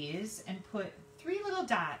took these and put 3 little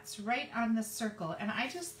dots right on the circle, and I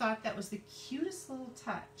just thought that was the cutest little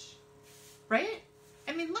touch, right?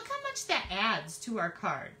 I mean, look how much that adds to our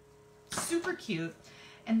card. Super cute.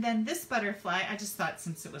 And then this butterfly, I just thought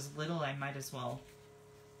since it was little, I might as well,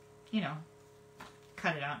 you know,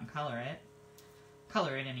 cut it out and color it.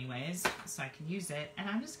 Color it anyways, so I can use it. And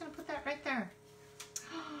I'm just going to put that right there.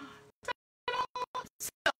 So,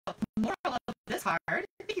 moral of this card,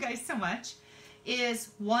 thank you guys so much, is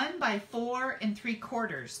 1 by 4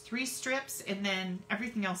 3/4. 3 strips, and then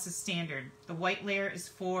everything else is standard. The white layer is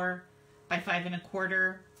 4 by 5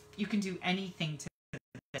 1/4. You can do anything to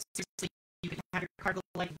this. Seriously, you can have your card look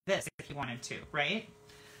like this if you wanted to, right?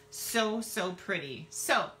 So, so pretty.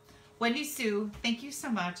 So, Wendy Sue, thank you so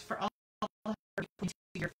much for all the work into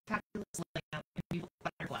your fabulous layout and beautiful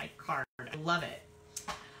butterfly card. I love it.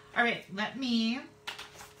 All right, let me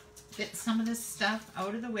get some of this stuff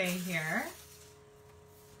out of the way here.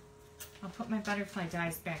 I'll put my butterfly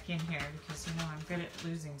dies back in here because, you know, I'm good at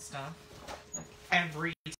losing stuff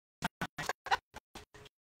every time.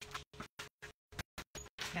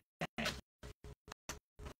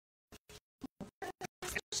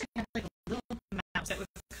 Have like a little mouse that would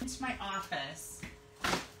come to my office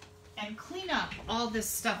and clean up all this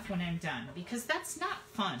stuff when I'm done, because that's not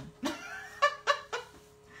fun.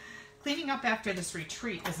 Cleaning up after this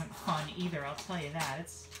retreat isn't fun either, I'll tell you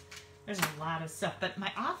that. There's a lot of stuff, but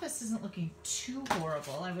my office isn't looking too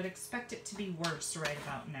horrible. I would expect it to be worse right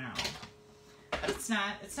about now, but it's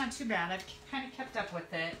not. It's not too bad. I've kind of kept up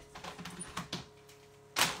with it.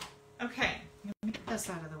 Okay, let me get this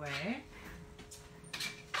out of the way.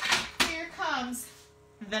 Here comes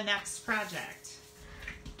the next project.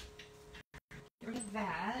 Get rid of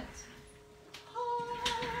that.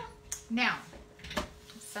 Now,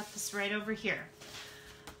 set this right over here.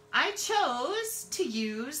 I chose to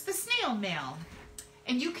use the snail mail,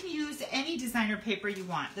 and you can use any designer paper you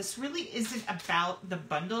want. This really isn't about the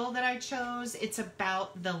bundle that I chose. It's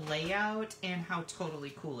about the layout and how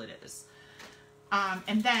totally cool it is.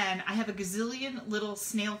 And then I have a gazillion little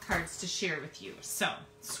snail cards to share with you. So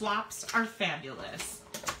swaps are fabulous.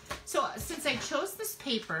 So since I chose this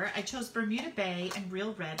paper, I chose Bermuda Bay and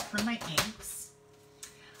Real Red for my inks.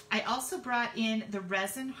 I also brought in the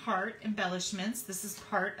resin heart embellishments. This is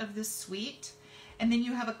part of this suite. And then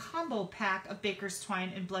you have a combo pack of Baker's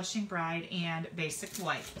Twine and Blushing Bride and Basic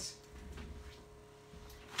White.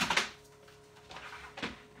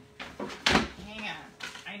 Hang on.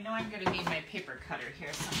 I know I'm going to need my paper cutter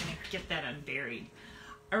here, so I'm going to get that unburied.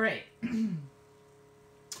 All right.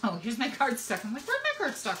 Oh, here's my cardstock. I'm like, where'd my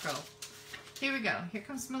cardstock go? Here we go. Here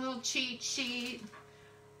comes my little cheat sheet.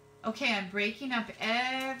 Okay, I'm breaking up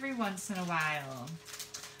every once in a while.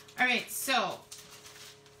 All right, so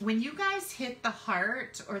when you guys hit the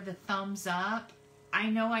heart or the thumbs up, I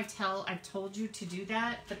know I've told you to do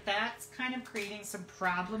that, but that's kind of creating some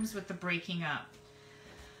problems with the breaking up.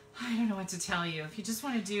 I don't know what to tell you. If you just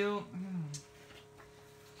want to do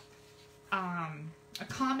a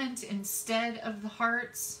comment instead of the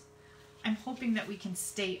hearts, I'm hoping that we can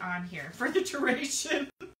stay on here for the duration.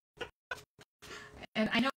 And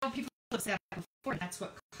I know people have said that before, that's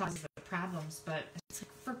what causes the problems, but it's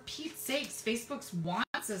like, for Pete's sakes, Facebook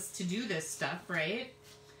wants us to do this stuff, right?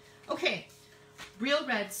 Okay, Real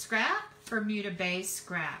Red scrap, Bermuda Bay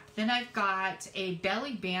scrap. Then I've got a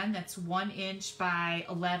belly band that's 1 inch by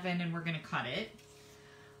 11, and we're going to cut it.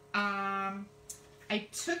 I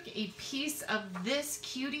took a piece of this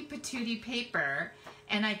cutie patootie paper,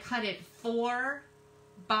 and I cut it 4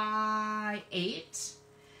 by 8.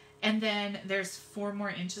 And then there's 4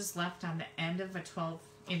 more inches left on the end of a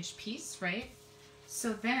 12-inch piece, right?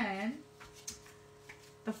 So then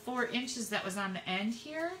the 4 inches that was on the end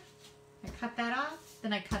here, I cut that off,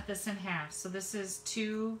 then I cut this in half. So this is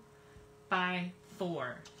 2 by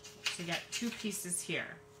 4. So you got 2 pieces here,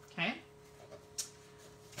 okay?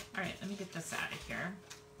 All right, let me get this out of here.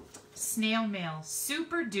 Snail mail,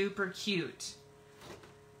 super duper cute.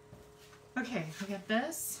 Okay, we got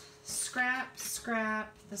this. Scrap,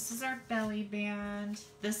 scrap. This is our belly band.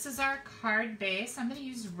 This is our card base. I'm going to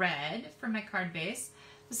use red for my card base.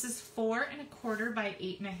 This is 4 1/4 by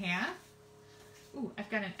 8 1/2. Ooh, I've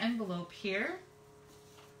got an envelope here.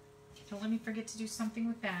 Don't let me forget to do something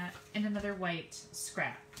with that. And another white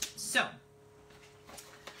scrap. So,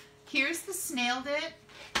 here's the Snailed It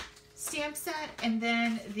stamp set, and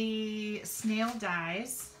then the snail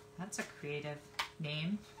dies. That's a creative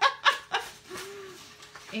name.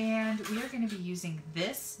 And we are going to be using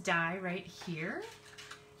this die right here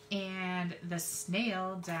and the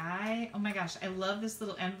snail die. Oh my gosh, I love this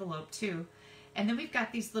little envelope too. And then we've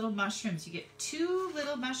got these little mushrooms. You get 2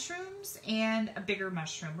 little mushrooms and a bigger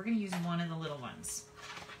mushroom. We're going to use one of the little ones.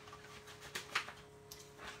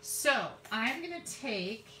 So I'm going to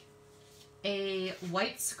take a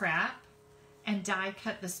white scrap and die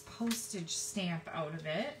cut this postage stamp out of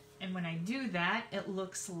it. And when I do that, it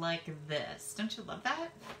looks like this. Don't you love that?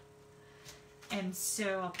 And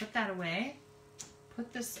so I'll put that away.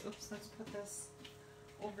 Put this, oops, let's put this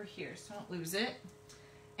over here so I don't lose it.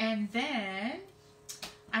 And then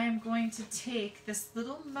I am going to take this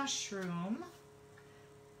little mushroom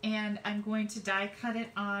and I'm going to die cut it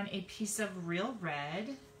on a piece of Real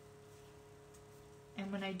Red.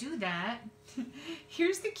 And when I do that,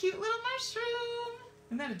 here's the cute little mushroom.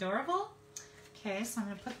 Isn't that adorable? Okay, so I'm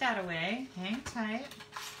going to put that away. Hang tight.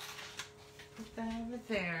 Put that over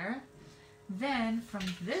there. Then from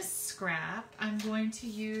this scrap, I'm going to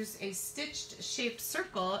use a stitched shaped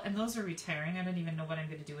circle, and those are retiring. I don't even know what I'm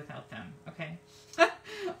going to do without them, okay?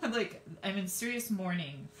 I'm in serious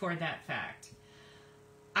mourning for that fact.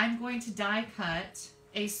 I'm going to die cut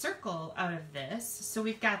a circle out of this. So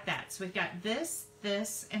we've got that. So we've got this,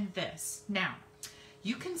 this, and this. Now,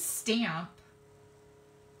 you can stamp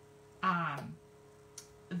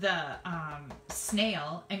the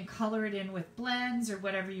snail and color it in with blends or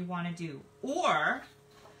whatever you want to do. Or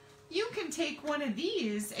you can take one of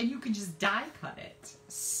these and you can just die cut it.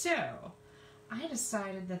 So I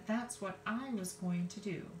decided that that's what I was going to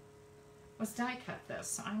do, was die cut this.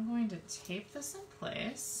 So I'm going to tape this in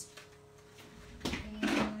place.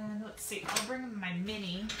 And let's see, I'll bring my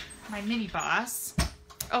mini boss.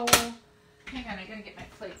 Oh, hang on, I gotta get my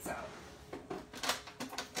plates out.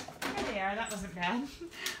 There they are, that wasn't bad.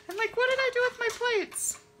 I'm like, what did I do with my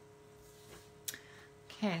plates?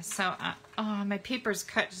 Okay, so, oh, my paper's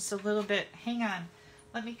cut just a little bit. Hang on,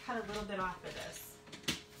 let me cut a little bit off of this.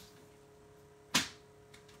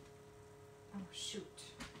 Oh, shoot.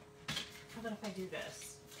 How about if I do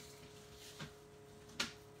this?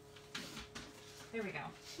 There we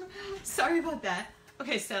go. Sorry about that.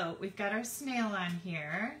 Okay, so we've got our snail on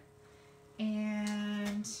here.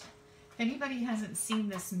 And if anybody hasn't seen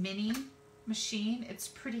this mini machine, it's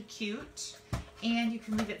pretty cute. And you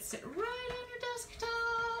can leave it sit right on your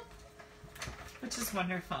desktop, which is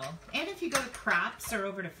wonderful. And if you go to crops or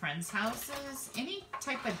over to friends' houses, any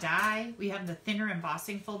type of die, we have the thinner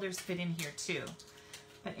embossing folders fit in here too.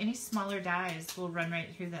 But any smaller dies will run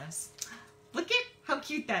right through this. Look at how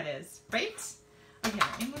cute that is, right? Okay,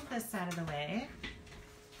 let me move this out of the way.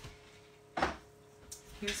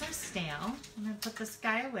 Here's our snail. I'm going to put this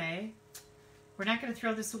guy away. We're not going to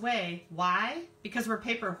throw this away. Why? Because we're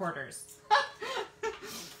paper hoarders.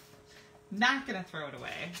 Not going to throw it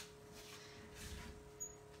away.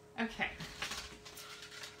 Okay.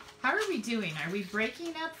 How are we doing? Are we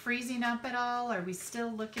breaking up, freezing up at all? Are we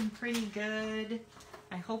still looking pretty good?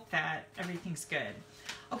 I hope that everything's good.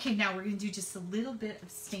 Okay, now we're going to do just a little bit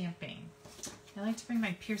of stamping. I like to bring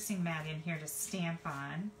my piercing mat in here to stamp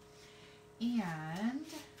on. And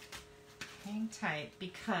hang tight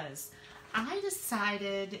because I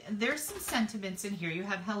decided there's some sentiments in here. You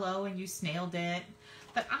have hello and you snailed it.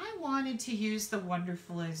 But I wanted to use the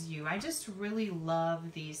Wonderful As You. I just really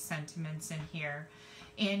love these sentiments in here.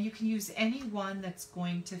 And you can use any one that's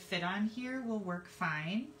going to fit on here, will work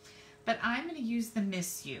fine. But I'm going to use the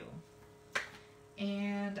Miss You.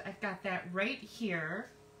 And I've got that right here.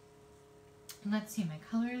 And let's see, my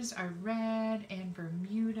colors are red and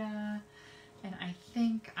Bermuda. And I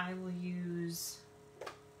think I will use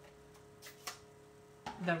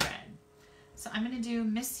the red. So I'm going to do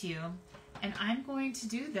Miss You. And I'm going to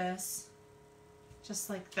do this just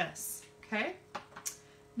like this, okay?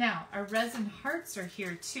 Now, our resin hearts are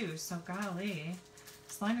here too, so golly,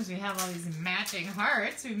 as long as we have all these matching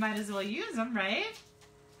hearts, we might as well use them, right?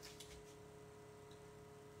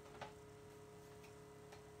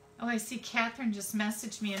 Oh, I see Catherine just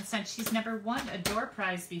messaged me and said she's never won a door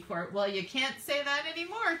prize before. Well, you can't say that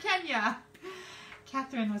anymore, can ya?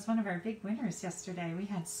 Catherine was one of our big winners yesterday. We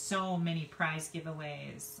had so many prize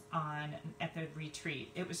giveaways at the retreat.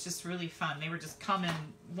 It was just really fun. They were just coming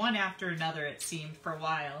one after another, it seemed, for a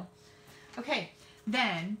while. Okay,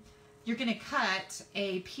 then you're going to cut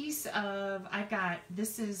a piece of,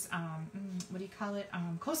 this is, what do you call it?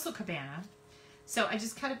 Coastal Cabana. So I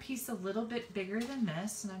just cut a piece a little bit bigger than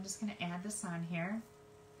this, and I'm just going to add this on here.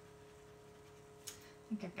 I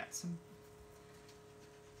think I've got some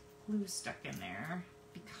glue stuck in there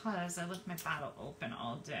because I left my bottle open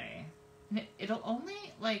all day. And it'll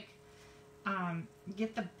only like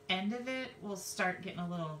get the end of it will start getting a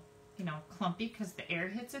little, you know, clumpy because the air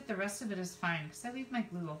hits it. The rest of it is fine because I leave my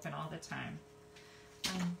glue open all the time.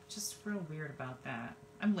 I'm just real weird about that.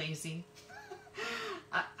 I'm lazy.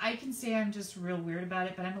 I can say I'm just real weird about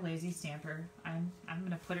it, but I'm a lazy stamper. I'm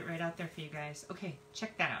gonna put it right out there for you guys. Okay,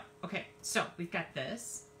 check that out. Okay, so we've got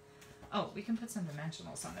this. Oh, we can put some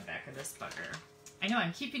dimensionals on the back of this bugger. I know,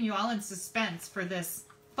 I'm keeping you all in suspense for this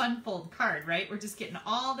fun fold card, right? We're just getting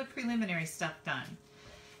all the preliminary stuff done.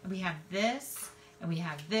 And we have this, and we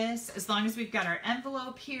have this. As long as we've got our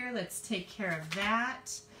envelope here, let's take care of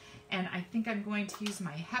that. And I think I'm going to use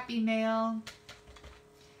my Happy Mail.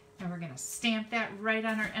 And we're going to stamp that right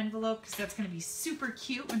on our envelope because that's going to be super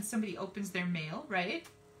cute when somebody opens their mail, right?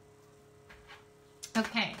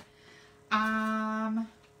 Okay.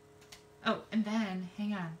 Oh, and then,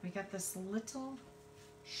 hang on, we got this little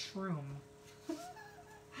shroom. We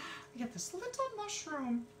got this little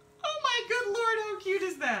mushroom. Oh my good Lord, how cute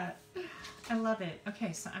is that? I love it.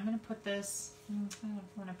 Okay, so I'm going to put this, I don't know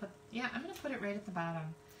if I want to put, yeah, I'm going to put it right at the bottom.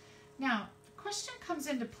 Now, the question comes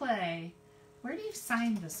into play, where do you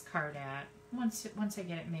sign this card at? Once I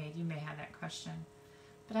get it made, you may have that question.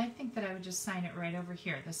 But I think that I would just sign it right over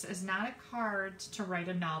here. This is not a card to write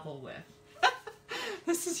a novel with.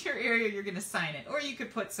 This is your area you're going to sign it. Or you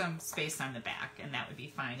could put some space on the back, and that would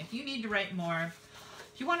be fine. If you need to write more,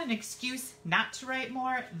 if you want an excuse not to write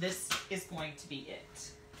more, this is going to be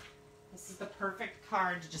it. This is the perfect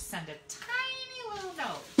card to just send a tiny little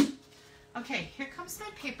note. Okay, here comes my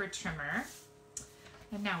paper trimmer.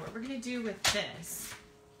 And now what we're going to do with this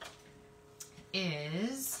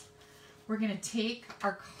is we're going to take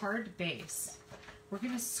our card base. We're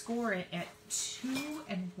going to score it at 2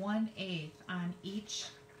 1/8 on each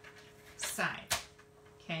side.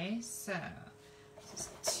 Okay, so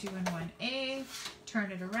just 2 1/8,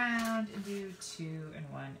 turn it around and do 2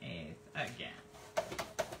 1/8 again.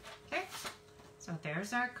 Okay, so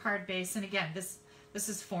there's our card base. And again, this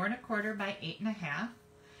is 4 1/4 by 8 1/2.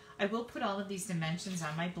 I will put all of these dimensions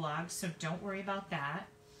on my blog, so don't worry about that.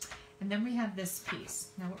 And then we have this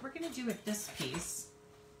piece. Now what we're going to do with this piece,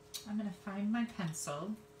 I'm going to find my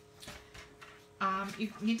pencil.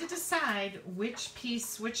 You need to decide which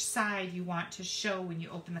piece, which side you want to show when you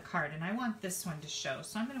open the card. And I want this one to show,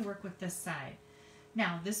 so I'm going to work with this side.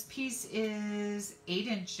 Now this piece is 8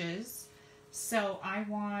 inches, so I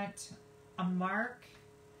want a mark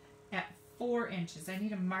at 4 inches. I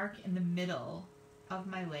need a mark in the middle of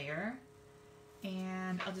my layer.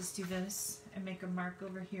 And I'll just do this and make a mark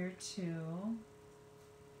over here too.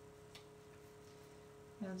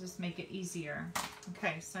 It'll just make it easier.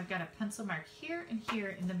 Okay, so I've got a pencil mark here and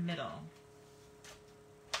here in the middle.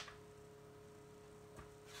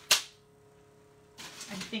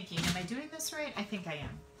 I'm thinking, am I doing this right? I think I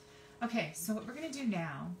am. Okay, so what we're going to do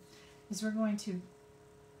now is we're going to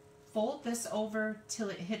fold this over till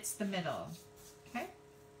it hits the middle. Okay?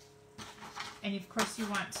 And of course you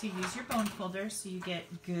want to use your bone folder so you get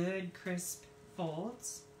good crisp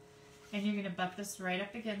folds. And you're going to butt this right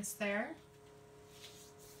up against there.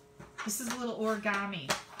 This is a little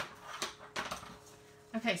origami.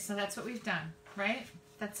 Okay, so that's what we've done, right?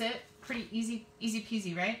 That's it. Pretty easy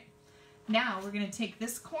peasy, right? Now we're going to take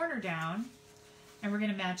this corner down and we're going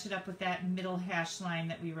to match it up with that middle hash line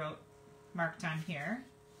that we wrote marked on here.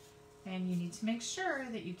 And you need to make sure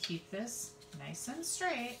that you keep this nice and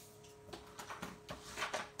straight.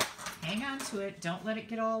 Hang on to it. Don't let it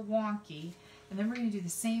get all wonky. And then we're going to do the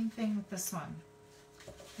same thing with this one.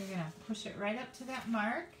 You're going to push it right up to that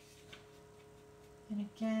mark. And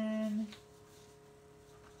again,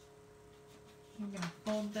 you're going to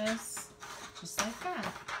fold this just like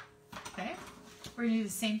that. Okay? We're going to do the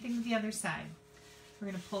same thing with the other side. We're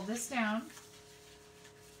going to pull this down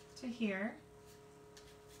to here.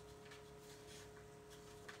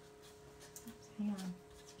 Hang on.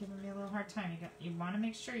 It's giving me a little hard time. You want to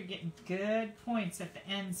make sure you're getting good points at the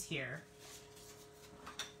ends here.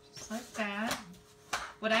 Just like that.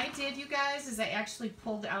 What I did, you guys, is I actually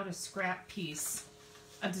pulled out a scrap piece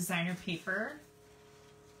of designer paper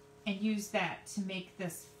and used that to make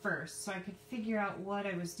this first so I could figure out what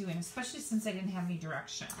I was doing, especially since I didn't have any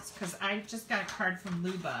directions, because I just got a card from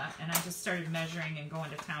Luba and I just started measuring and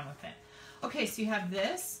going to town with it. Okay, so you have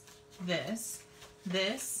this, this,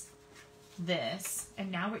 this, this,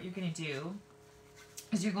 and now what you're going to do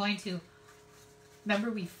is you're going to,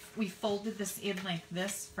 remember we folded this in like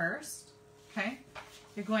this first, okay?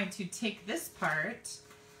 You're going to take this part,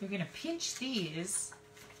 you're going to pinch these,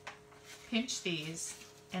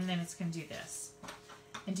 and then it's going to do this.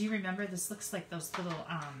 And do you remember, this looks like those little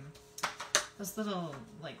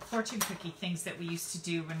like fortune cookie things that we used to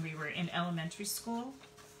do when we were in elementary school?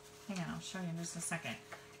 Hang on, I'll show you in just a second.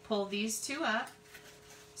 Pull these two up,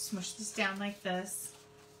 smush this down like this,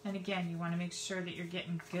 and again, you want to make sure that you're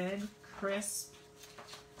getting good, crisp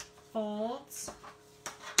folds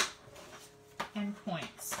and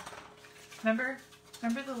points. Remember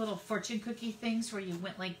the little fortune cookie things where you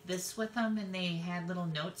went like this with them and they had little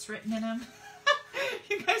notes written in them?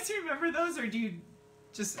 You guys remember those, or do you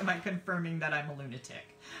just, am I confirming that I'm a lunatic?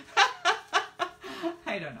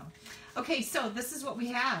 I don't know. Okay, so this is what we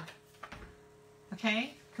have. Okay,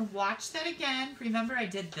 you can watch that again. Remember, I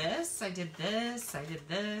did this, I did this, I did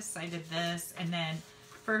this, I did this, and then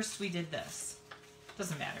first we did this.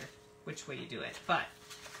 Doesn't matter which way you do it, but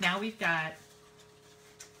now we've got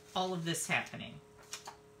all of this happening,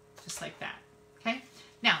 just like that, okay?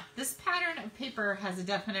 Now, this pattern of paper has a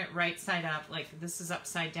definite right side up, like this is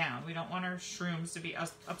upside down. We don't want our shrooms to be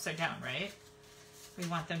upside down, right? We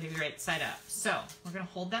want them to be right side up. So, we're going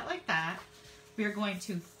to hold that like that. We are going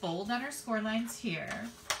to fold on our score lines here.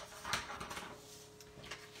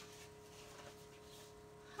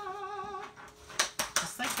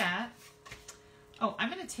 Just like that. Oh,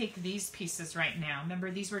 I'm going to take these pieces right now.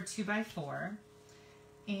 Remember, these were 2x4.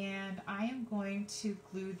 And I am going to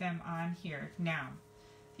glue them on here. Now,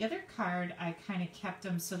 the other card, I kind of kept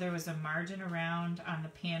them so there was a margin around on the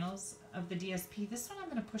panels of the DSP. This one, I'm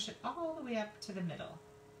going to push it all the way up to the middle,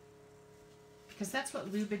 because that's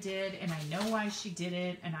what Luba did, and I know why she did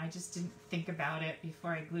it, and I just didn't think about it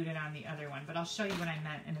before I glued it on the other one. But I'll show you what I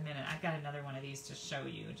meant in a minute. I've got another one of these to show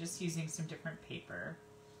you, just using some different paper.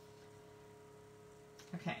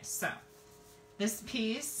 Okay, so this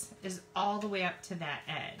piece is all the way up to that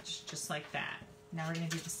edge, just like that. Now we're going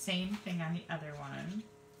to do the same thing on the other one.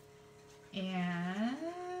 And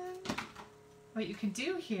what you can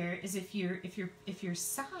do here is if your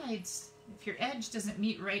sides, if your edge doesn't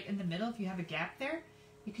meet right in the middle, if you have a gap there,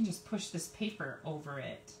 you can just push this paper over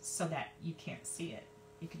it so that you can't see it.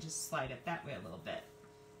 You can just slide it that way a little bit,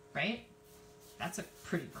 right? That's a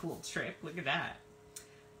pretty cool trick. Look at that.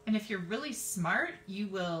 And if you're really smart, you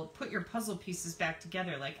will put your puzzle pieces back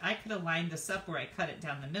together. Like, I could have lined this up where I cut it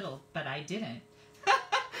down the middle, but I didn't.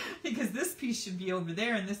 Because this piece should be over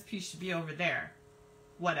there and this piece should be over there.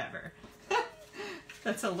 Whatever.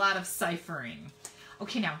 That's a lot of ciphering.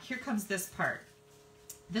 Okay, now here comes this part.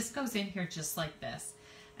 This goes in here just like this.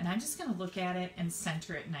 And I'm just going to look at it and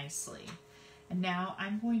center it nicely. And now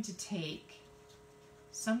I'm going to take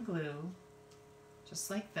some glue,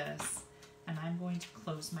 just like this, and I'm going to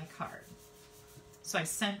close my card. So I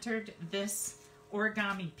centered this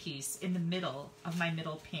origami piece in the middle of my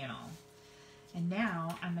middle panel. And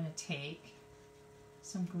now I'm going to take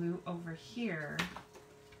some glue over here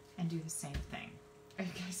and do the same thing. Are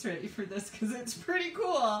you guys ready for this? Because it's pretty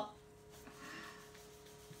cool.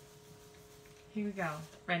 Here we go.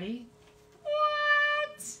 Ready?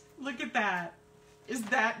 What? Look at that. Is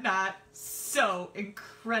that not so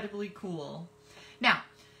incredibly cool? Now,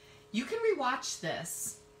 you can rewatch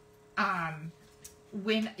this.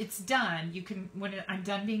 When it's done, you can, when I'm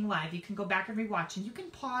done being live, you can go back and rewatch, and you can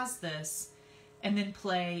pause this and then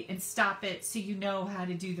play and stop it so you know how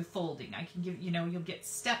to do the folding. I can give, you know, you'll get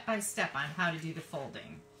step by step on how to do the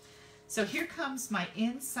folding. So here comes my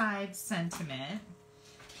inside sentiment,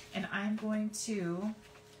 and I'm going to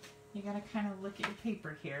you gotta kind of look at your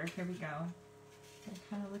paper here. Here we go. Gotta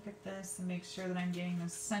kind of look at this and make sure that I'm getting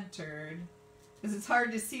this centered. Because it's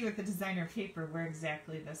hard to see with the designer paper where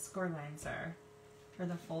exactly the score lines are. Or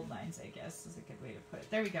the fold lines, I guess, is a good way to put it.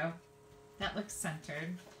 There we go. That looks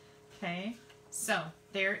centered. Okay, so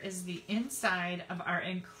there is the inside of our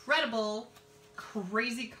incredible,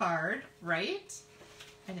 crazy card, right?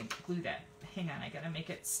 I didn't glue that. Hang on, I gotta make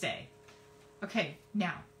it stay. Okay,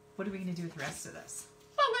 now, what are we gonna do with the rest of this?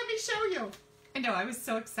 Oh, let me show you. I know, I was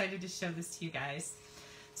so excited to show this to you guys.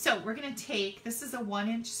 So we're gonna take, this is a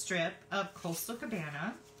 1-inch strip of Coastal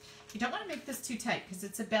Cabana. You don't wanna make this too tight because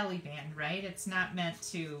it's a belly band, right? It's not meant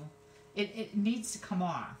to, it needs to come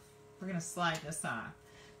off. We're gonna slide this off.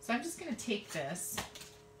 So I'm just gonna take this,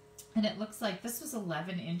 and it looks like this was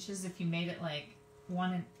 11 inches. If you made it like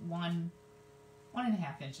one and a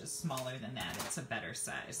half inches smaller than that, it's a better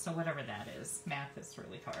size. So whatever that is, math is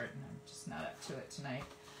really hard, and I'm just not up to it tonight.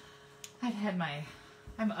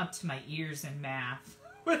 I'm up to my ears in math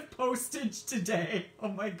with postage today. Oh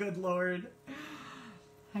my good Lord.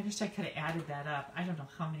 I wish I could have added that up. I don't know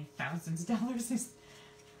how many thousands of dollars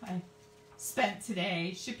I spent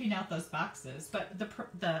today shipping out those boxes, but the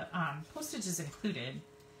postage is included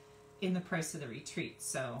in the price of the retreat,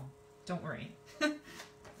 so don't worry.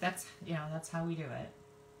 That's how we do it.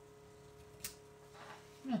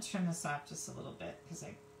 I'm going to trim this off just a little bit because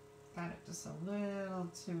I got it just a little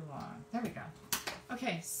too long. There we go.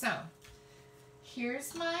 Okay, so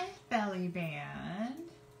here's my belly band.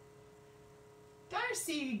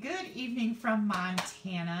 Darcy, good evening from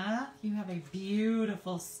Montana. You have a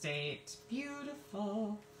beautiful state.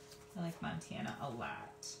 Beautiful. I like Montana a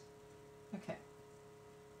lot. Okay.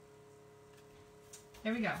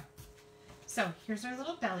 There we go. So here's our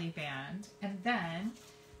little belly band. And then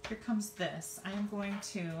here comes this. I am going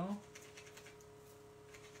to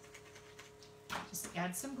just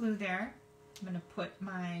add some glue there. I'm going to put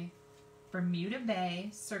my Bermuda Bay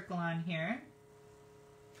circle on here.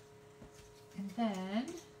 And then,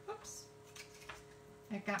 oops,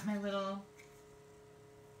 I got my little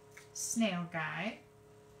snail guy.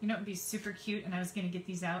 You know, it would be super cute, and I was going to get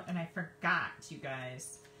these out, and I forgot, you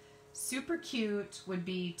guys. Super cute would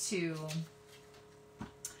be to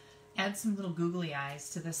add some little googly eyes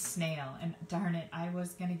to the snail, and darn it, I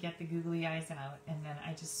was going to get the googly eyes out, and then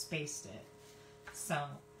I just spaced it. So,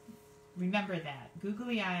 remember that.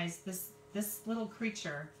 Googly eyes, this little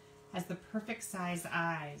creature has the perfect size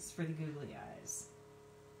eyes for the googly eyes.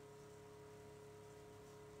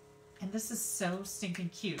 And this is so stinking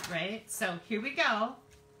cute, right? So here we go.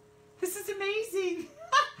 This is amazing.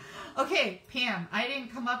 Okay, Pam, I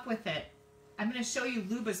didn't come up with it. I'm going to show you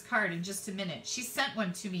Luba's card in just a minute. She sent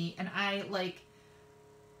one to me and I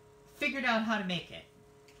figured out how to make it.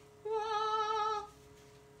 Whoa.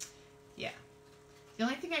 Yeah. The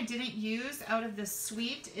only thing I didn't use out of this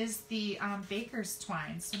suite is the baker's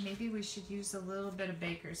twine, so maybe we should use a little bit of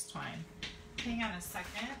baker's twine. Hang on a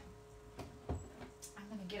second. I'm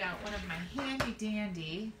going to get out one of my handy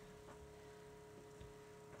dandy.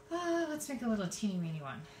 Let's make a little teeny weeny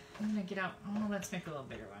one. I'm going to get out, let's make a little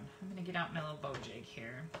bigger one. I'm going to get out my little bow jig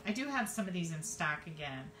here. I do have some of these in stock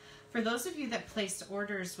again. For those of you that placed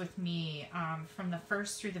orders with me from the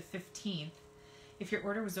 1st through the 15th, if your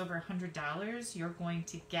order was over $100, you're going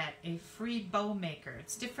to get a free bow maker.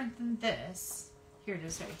 It's different than this. Here it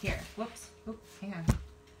is right here. Whoops. Oops, hang on.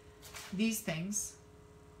 These things.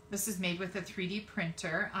 This is made with a 3D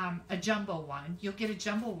printer, a jumbo one. You'll get a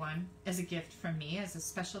jumbo one as a gift from me, as a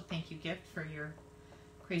special thank you gift for your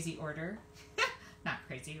crazy order. Not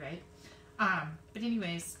crazy, right? But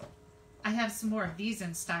anyways, I have some more of these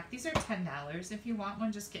in stock. These are $10. If you want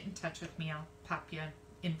one, just get in touch with me. I'll pop you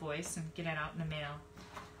invoice and get it out in the mail.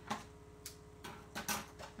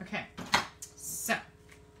 Okay, so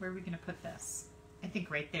where are we going to put this? I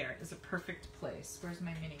think right there is a perfect place. Where's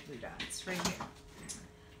my mini glue dots? Right here.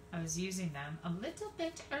 I was using them a little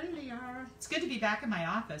bit earlier. It's good to be back in my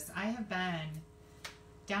office. I have been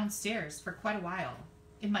downstairs for quite a while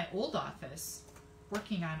in my old office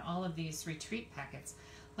working on all of these retreat packets.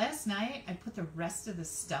 Last night I put the rest of the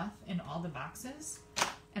stuff in all the boxes.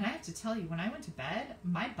 And I have to tell you, when I went to bed,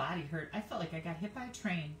 my body hurt. I felt like I got hit by a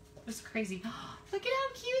train. It was crazy. Look at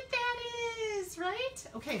how cute that is, right?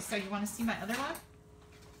 Okay, so you want to see my other one?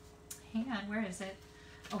 Hang on, where is it?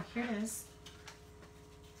 Oh, here it is.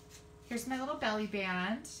 Here's my little belly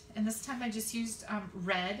band. And this time I just used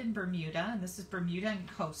red and Bermuda. And this is Bermuda and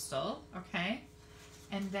Coastal, okay?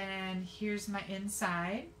 And then here's my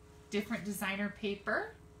inside. Different designer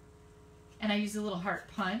paper. And I use a little heart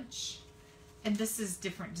punch. And this is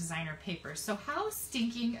different designer paper. So how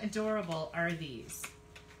stinking adorable are these?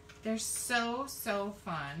 They're so, so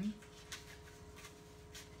fun.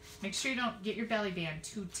 Make sure you don't get your belly band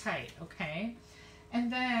too tight, okay?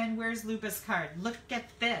 And then, where's Luba's card? Look at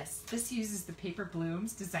this. This uses the Paper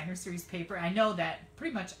Blooms Designer Series paper. I know that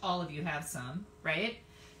pretty much all of you have some, right?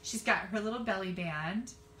 She's got her little belly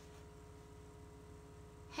band.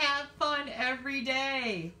 Have fun every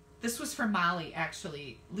day. This was for Molly,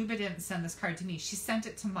 actually. Luba didn't send this card to me. She sent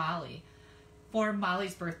it to Molly for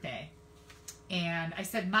Molly's birthday. And I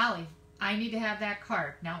said, Molly, I need to have that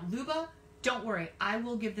card. Now, Luba, don't worry. I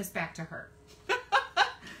will give this back to her.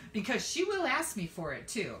 Because she will ask me for it,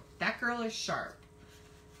 too. That girl is sharp.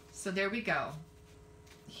 So there we go.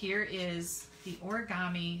 Here is the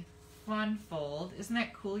origami fun fold. Isn't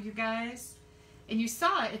that cool, you guys? And you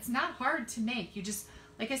saw it. It's not hard to make. You just,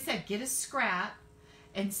 like I said, get a scrap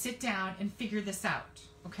and sit down and figure this out,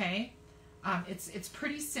 okay? It's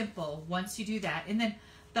pretty simple once you do that. And then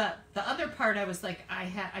the other part, I was like,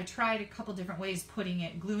 I tried a couple different ways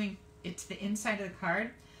gluing it to the inside of the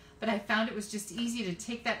card, but I found it was just easy to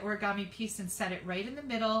take that origami piece and set it right in the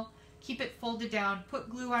middle, keep it folded down, put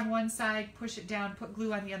glue on one side, push it down, put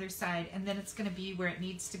glue on the other side, and then it's going to be where it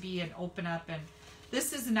needs to be and open up. And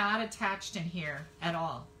this is not attached in here at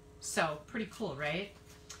all. So pretty cool, right?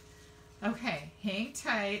 Okay, hang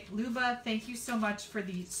tight. Luba, thank you so much for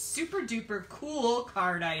the super duper cool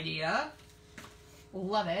card idea.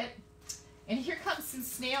 Love it. And here comes some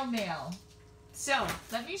snail mail. So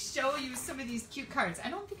let me show you some of these cute cards. I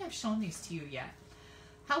don't think I've shown these to you yet.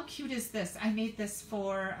 How cute is this? I made this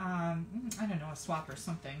for, I don't know, a swap or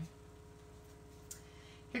something.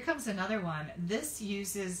 Here comes another one. This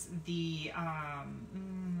uses the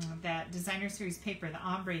that Designer Series paper, the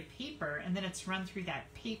ombre paper, and then it's run through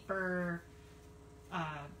that paper,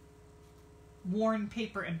 worn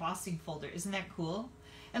paper embossing folder. Isn't that cool?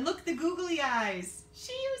 And look, the googly eyes.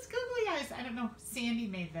 She used googly eyes. I don't know. Sandy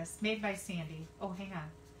made this. Made by Sandy. Oh, hang on.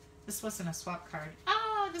 This wasn't a swap card.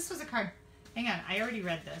 Oh, this was a card. Hang on. I already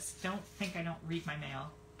read this. Don't think I don't read my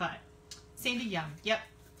mail. But Sandy Young. Yep.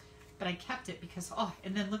 But I kept it because, oh,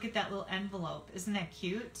 and then look at that little envelope. Isn't that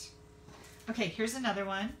cute? Okay, here's another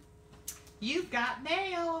one. You've got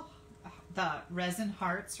mail. The resin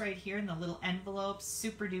hearts right here in the little envelope.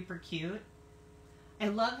 Super duper cute. I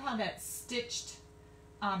love how that stitched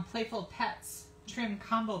Playful Pets trim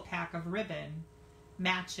combo pack of ribbon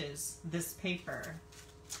matches this paper.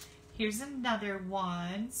 Here's another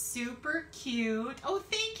one. Super cute. Oh,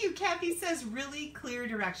 thank you. Kathy says really clear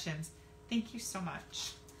directions. Thank you so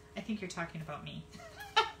much. I think you're talking about me.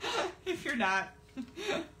 If you're not,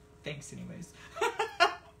 thanks anyways.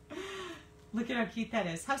 Look at how cute that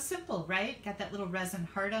is. How simple, right? Got that little resin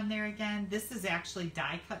heart on there again. This is actually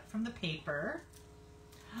die cut from the paper.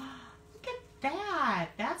 Look at that.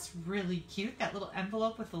 That's really cute. That little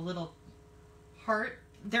envelope with the little heart.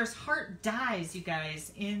 There's heart dies, you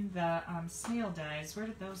guys, in the snail dies. Where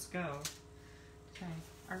did those go? Okay,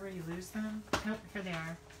 already lose them? Nope, here they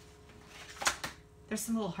are. There's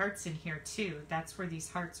some little hearts in here too. That's where these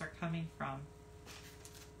hearts are coming from.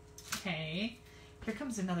 Okay, here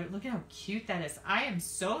comes another. Look at how cute that is. I am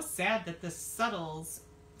so sad that the Subtles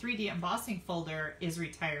 3D embossing folder is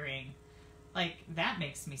retiring. Like, that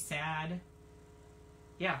makes me sad.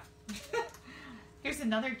 Yeah. Here's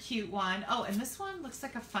another cute one. Oh, and this one looks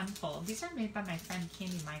like a fun fold. These are made by my friend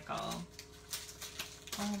Candy Michael.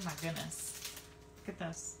 Oh my goodness. Look at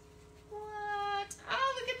this. What?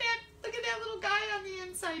 Oh, look at that. Look at that little guy on the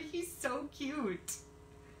inside. He's so cute.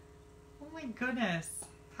 Oh my goodness.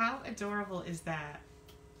 How adorable is that?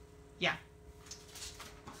 Yeah.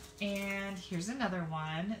 And here's another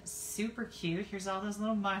one. Super cute. Here's all those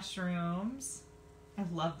little mushrooms. I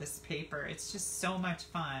love this paper. It's just so much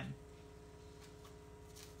fun.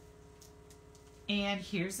 And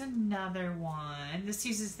here's another one. This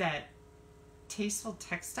uses that Tasteful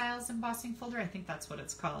Textiles embossing folder. I think that's what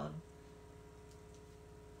it's called.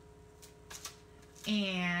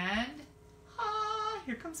 And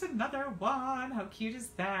here comes another one. How cute is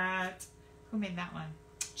that? Who made that one?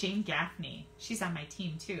 Jane Gaffney. She's on my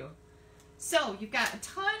team too. So you've got a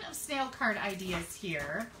ton of snail card ideas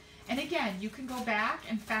here. And again, you can go back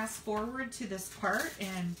and fast forward to this part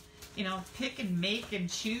and, you know, pick and make and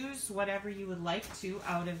choose whatever you would like to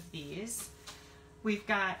out of these. We've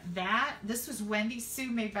got that. This was Wendy Sue,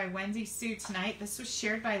 made by Wendy Sue tonight. This was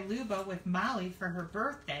shared by Luba with Molly for her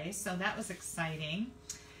birthday, so that was exciting.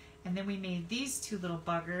 And then we made these two little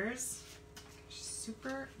buggers.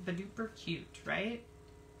 Super ba-duper cute, right?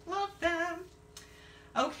 Love them.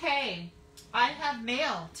 Okay, I have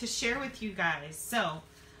mail to share with you guys. So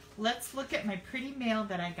let's look at my pretty mail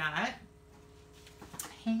that I got.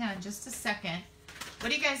 Hang on just a second.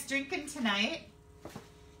 What are you guys drinking tonight?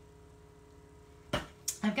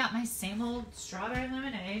 I've got my same old strawberry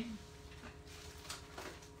lemonade.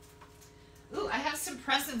 Ooh, I have some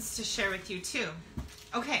presents to share with you too.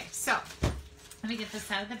 Okay, so let me get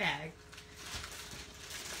this out of the bag.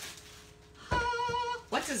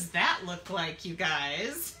 What does that look like, you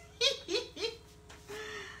guys?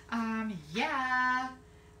 Yeah,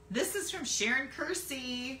 this is from Sharon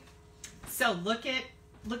Kersey. So look at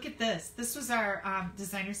this. This was our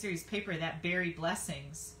designer series paper, that Berry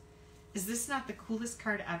Blessings. Is this not the coolest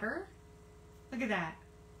card ever? Look at that.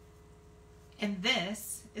 And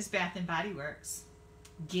this is Bath and Body Works.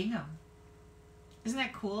 Gingham. Isn't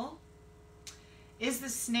that cool? Is the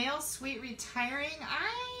snail suite retiring?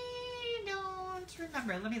 I don't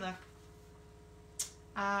remember. Let me look.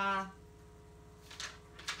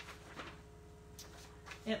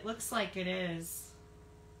 It looks like it is.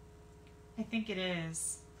 I think it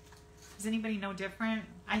is. Does anybody know different?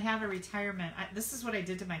 I have a retirement. This is what I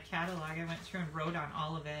did to my catalog. I went through and wrote on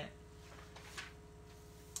all of it.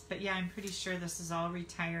 But yeah, I'm pretty sure this is all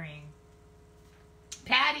retiring.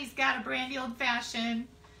 Patty's got a brandy old fashioned.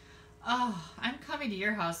 Oh, I'm coming to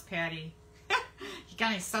your house, Patty. You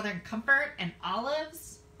got any Southern Comfort and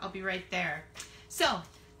olives? I'll be right there. So,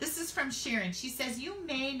 this is from Sharon. She says, you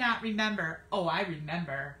may not remember. Oh, I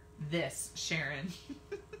remember this, Sharon.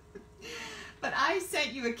 But I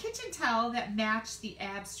sent you a kitchen towel that matched the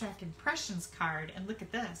Abstract Impressions card. And look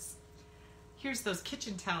at this. Here's those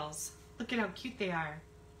kitchen towels. Look at how cute they are.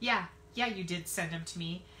 Yeah, you did send them to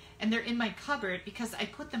me. And they're in my cupboard because I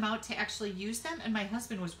put them out to actually use them. And my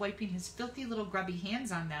husband was wiping his filthy little grubby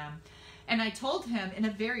hands on them. And I told him in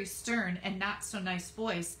a very stern and not so nice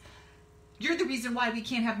voice, you're the reason why we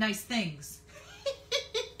can't have nice things.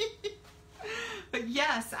 But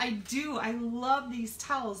yes, I do. I love these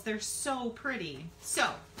towels. They're so pretty. So,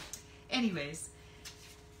 anyways,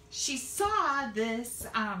 she saw this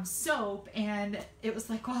soap and it was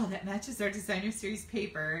like, wow, that matches our designer series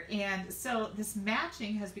paper. And so this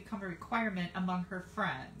matching has become a requirement among her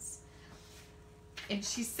friends. And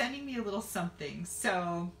she's sending me a little something.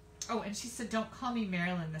 So, oh, and she said, don't call me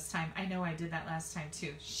Marilyn this time. I know I did that last time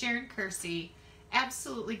too. Sharon Kersey,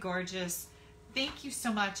 absolutely gorgeous. Thank you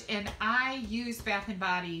so much. And I use Bath and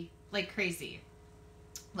Body like crazy.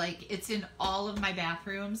 Like, it's in all of my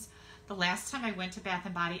bathrooms. The last time I went to Bath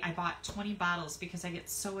and Body, I bought 20 bottles because I get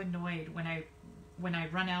so annoyed when I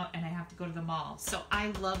run out and I have to go to the mall. So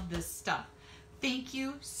I love this stuff. Thank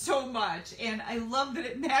you so much. And I love that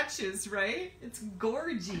it matches, right? It's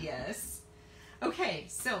gorgeous. Okay,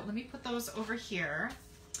 so let me put those over here.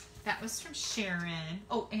 That was from Sharon.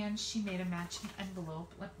 Oh, and she made a matching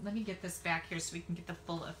envelope. Let me get this back here so we can get the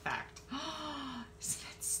full effect.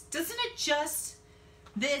 Doesn't it just...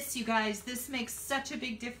 This, you guys, this makes such a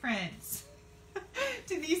big difference.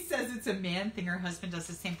 Denise says it's a man thing. Her husband does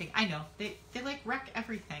the same thing. I know. They like wreck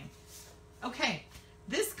everything. Okay,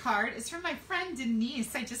 this card is from my friend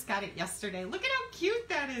Denise. I just got it yesterday. Look at how cute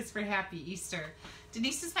that is for Happy Easter.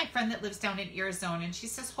 Denise is my friend that lives down in Arizona, and she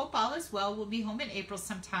says, hope all is well. We'll be home in April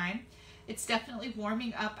sometime. It's definitely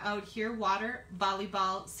warming up out here. Water,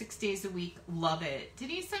 volleyball, 6 days a week. Love it.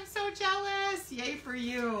 Denise, I'm so jealous. Yay for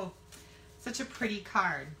you. Such a pretty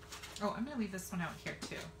card. Oh, I'm going to leave this one out here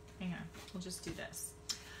too. Hang on. We'll just do this.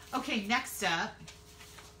 Okay, next up,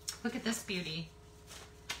 look at this beauty.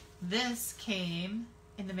 This came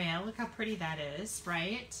in the mail. Look how pretty that is,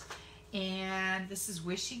 right? And this is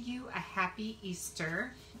wishing you a happy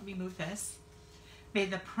Easter. Let me move this. May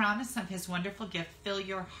the promise of his wonderful gift fill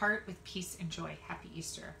your heart with peace and joy. Happy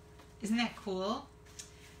Easter. Isn't that cool?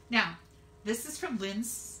 Now, this is from Lynn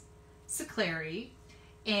Siclari.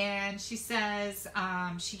 And she says,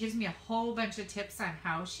 she gives me a whole bunch of tips on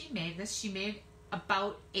how she made this. She made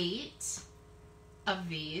about 8 of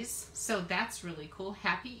these. So that's really cool.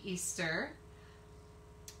 Happy Easter.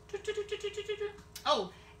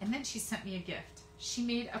 Oh, and then she sent me a gift. She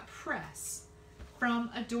made a press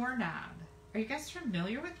from a doorknob. Are you guys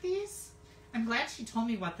familiar with these? I'm glad she told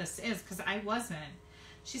me what this is because I wasn't.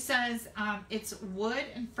 She says it's wood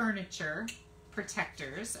and furniture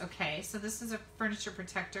protectors. Okay, so this is a furniture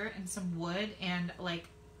protector and some wood, and like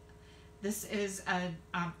this is a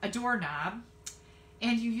doorknob,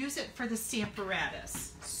 and you use it for the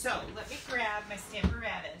Stamparatus. So let me grab my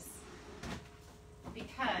Stamparatus,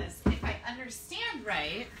 because if I understand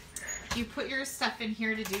right, you put your stuff in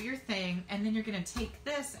here to do your thing, and then you're going to take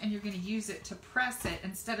this and you're going to use it to press it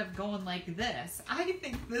instead of going like this. I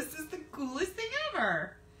think this is the coolest thing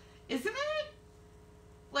ever, isn't it?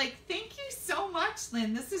 Like, thank you so much,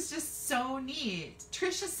 Lynn. This is just so neat.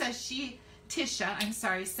 Tisha says she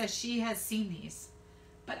has seen these.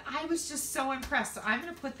 But I was just so impressed. So I'm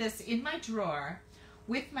going to put this in my drawer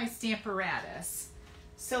with my Stamparatus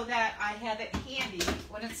so that I have it handy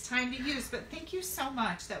when it's time to use. But thank you so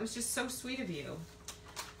much. That was just so sweet of you.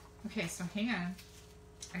 Okay, so hang on.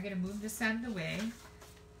 I'm going to move this out of the way.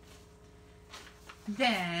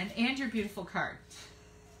 Then, and your beautiful card.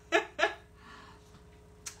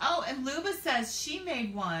 Oh, and Luba says she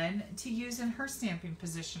made one to use in her stamping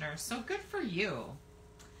positioner. So good for you.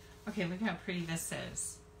 Okay, look how pretty this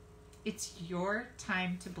is. It's your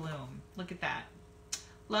time to bloom. Look at that.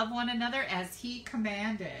 Love one another as he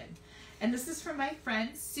commanded. And this is from my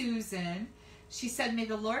friend Susan. She said, may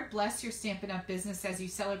the Lord bless your Stampin' Up! Business as you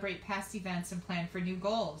celebrate past events and plan for new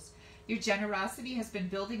goals. Your generosity has been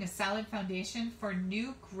building a solid foundation for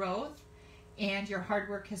new growth, and your hard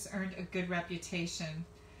work has earned a good reputation.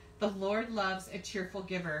 The Lord loves a cheerful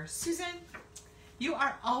giver. Susan, you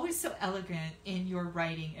are always so elegant in your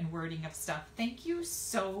writing and wording of stuff. Thank you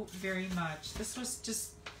so very much. This was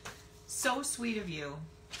just so sweet of you.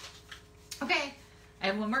 Okay, I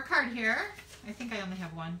have one more card here. I think I only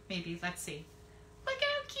have one, maybe. Let's see. Look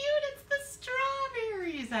how cute, it's the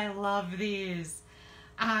strawberries. I love these.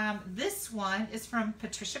 This one is from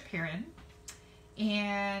Patricia Perrin,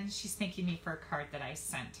 and she's thanking me for a card that I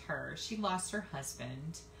sent her. She lost her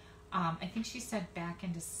husband. I think she said back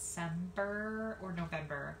in December or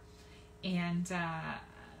November, and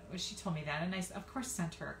she told me that, and I of course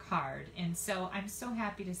sent her a card. And so I'm so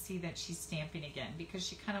happy to see that she's stamping again, because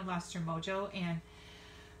she kind of lost her mojo. And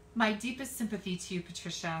my deepest sympathy to you,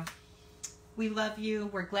 Patricia. We love you.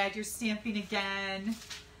 We're glad you're stamping again.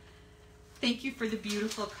 Thank you for the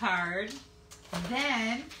beautiful card.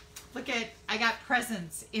 Then, look at, I got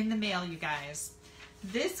presents in the mail, you guys.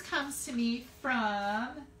 This comes to me from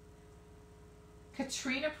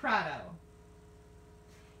Katrina Prado.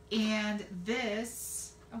 And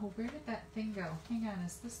this, oh, where did that thing go? Hang on,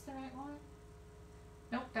 is this the right one?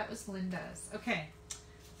 Nope, that was Linda's. Okay,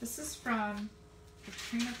 this is from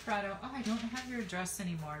Katrina Prado. Oh, I don't have your address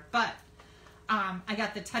anymore, but I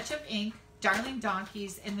got the Touch of Ink, Darling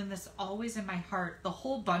Donkeys, and then this Always in My Heart, the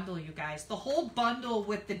whole bundle, you guys, the whole bundle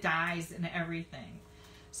with the dies and everything.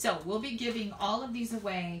 So we'll be giving all of these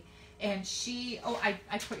away. And she, oh,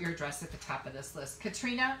 I put your address at the top of this list.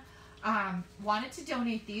 Katrina wanted to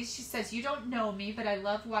donate these. She says, you don't know me, but I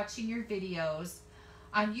love watching your videos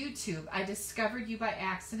on YouTube. I discovered you by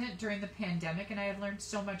accident during the pandemic, and I have learned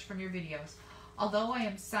so much from your videos. Although I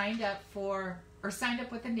am signed up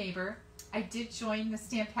with a neighbor, I did join the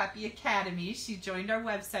Stamp Happy Academy. She joined our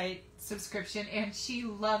website subscription, and she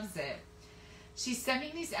loves it. She's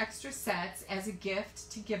sending these extra sets as a gift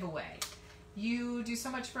to give away. You do so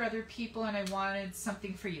much for other people, and I wanted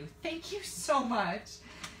something for you. Thank you so much.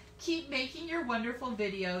 Keep making your wonderful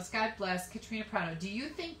videos. God bless. Katrina Prado. Do you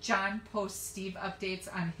think John posts Steve updates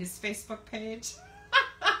on his Facebook page?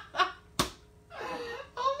 Oh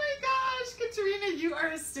my gosh, Katrina, you are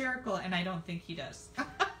hysterical, and I don't think he does.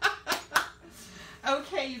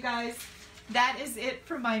 Okay, you guys, that is it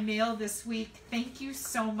for my mail this week. Thank you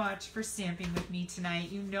so much for stamping with me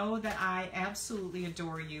tonight. You know that I absolutely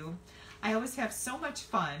adore you. I always have so much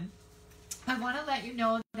fun. I want to let you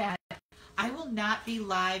know that I will not be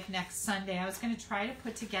live next Sunday. I was going to try to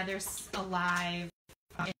put together a live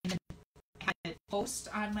and have it post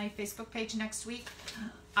on my Facebook page next week.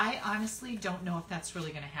 I honestly don't know if that's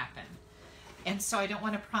really going to happen. And so I don't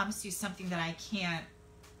want to promise you something that I can't,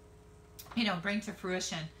 you know, bring to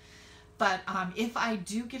fruition. But if I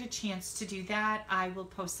do get a chance to do that, I will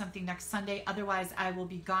post something next Sunday. Otherwise, I will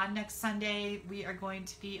be gone next Sunday. We are going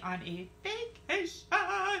to be on a vacation.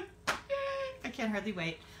 I can't hardly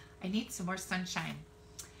wait. I need some more sunshine.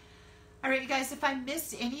 All right, you guys, if I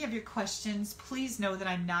missed any of your questions, please know that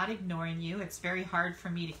I'm not ignoring you. It's very hard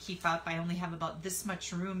for me to keep up. I only have about this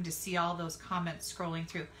much room to see all those comments scrolling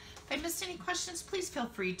through. If I missed any questions, please feel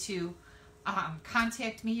free to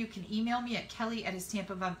contact me. You can email me at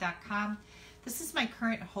kelly@astampoflove.com. This is my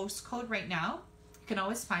current host code right now. You can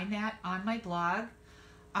always find that on my blog.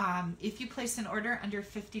 If you place an order under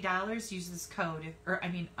 $50, use this code, or I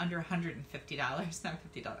mean under $150, not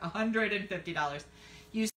 $50, $150.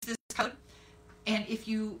 Use this code. And if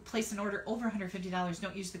you place an order over $150,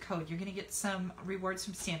 don't use the code. You're going to get some rewards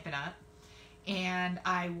from Stampin' Up. And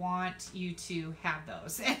I want you to have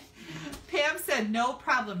those. And Pam said, no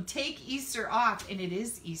problem. Take Easter off. And it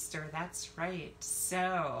is Easter. That's right.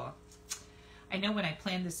 So I know when I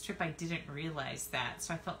planned this trip, I didn't realize that.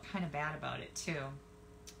 So I felt kind of bad about it too.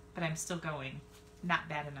 But I'm still going. Not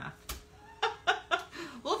bad enough.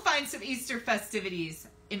 We'll find some Easter festivities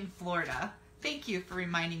in Florida. Thank you for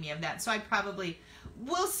reminding me of that. So I probably,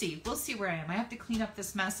 we'll see. We'll see where I am. I have to clean up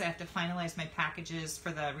this mess. I have to finalize my packages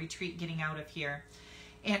for the retreat getting out of here.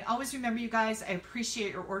 And always remember, you guys, I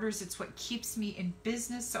appreciate your orders. It's what keeps me in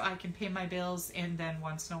business so I can pay my bills and then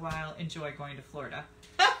once in a while enjoy going to Florida.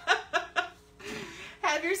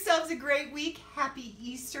 Have yourselves a great week. Happy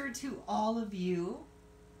Easter to all of you.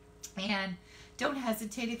 And don't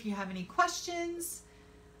hesitate if you have any questions.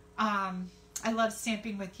 I love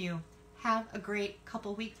stamping with you. Have a great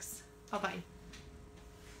couple weeks. Bye-bye.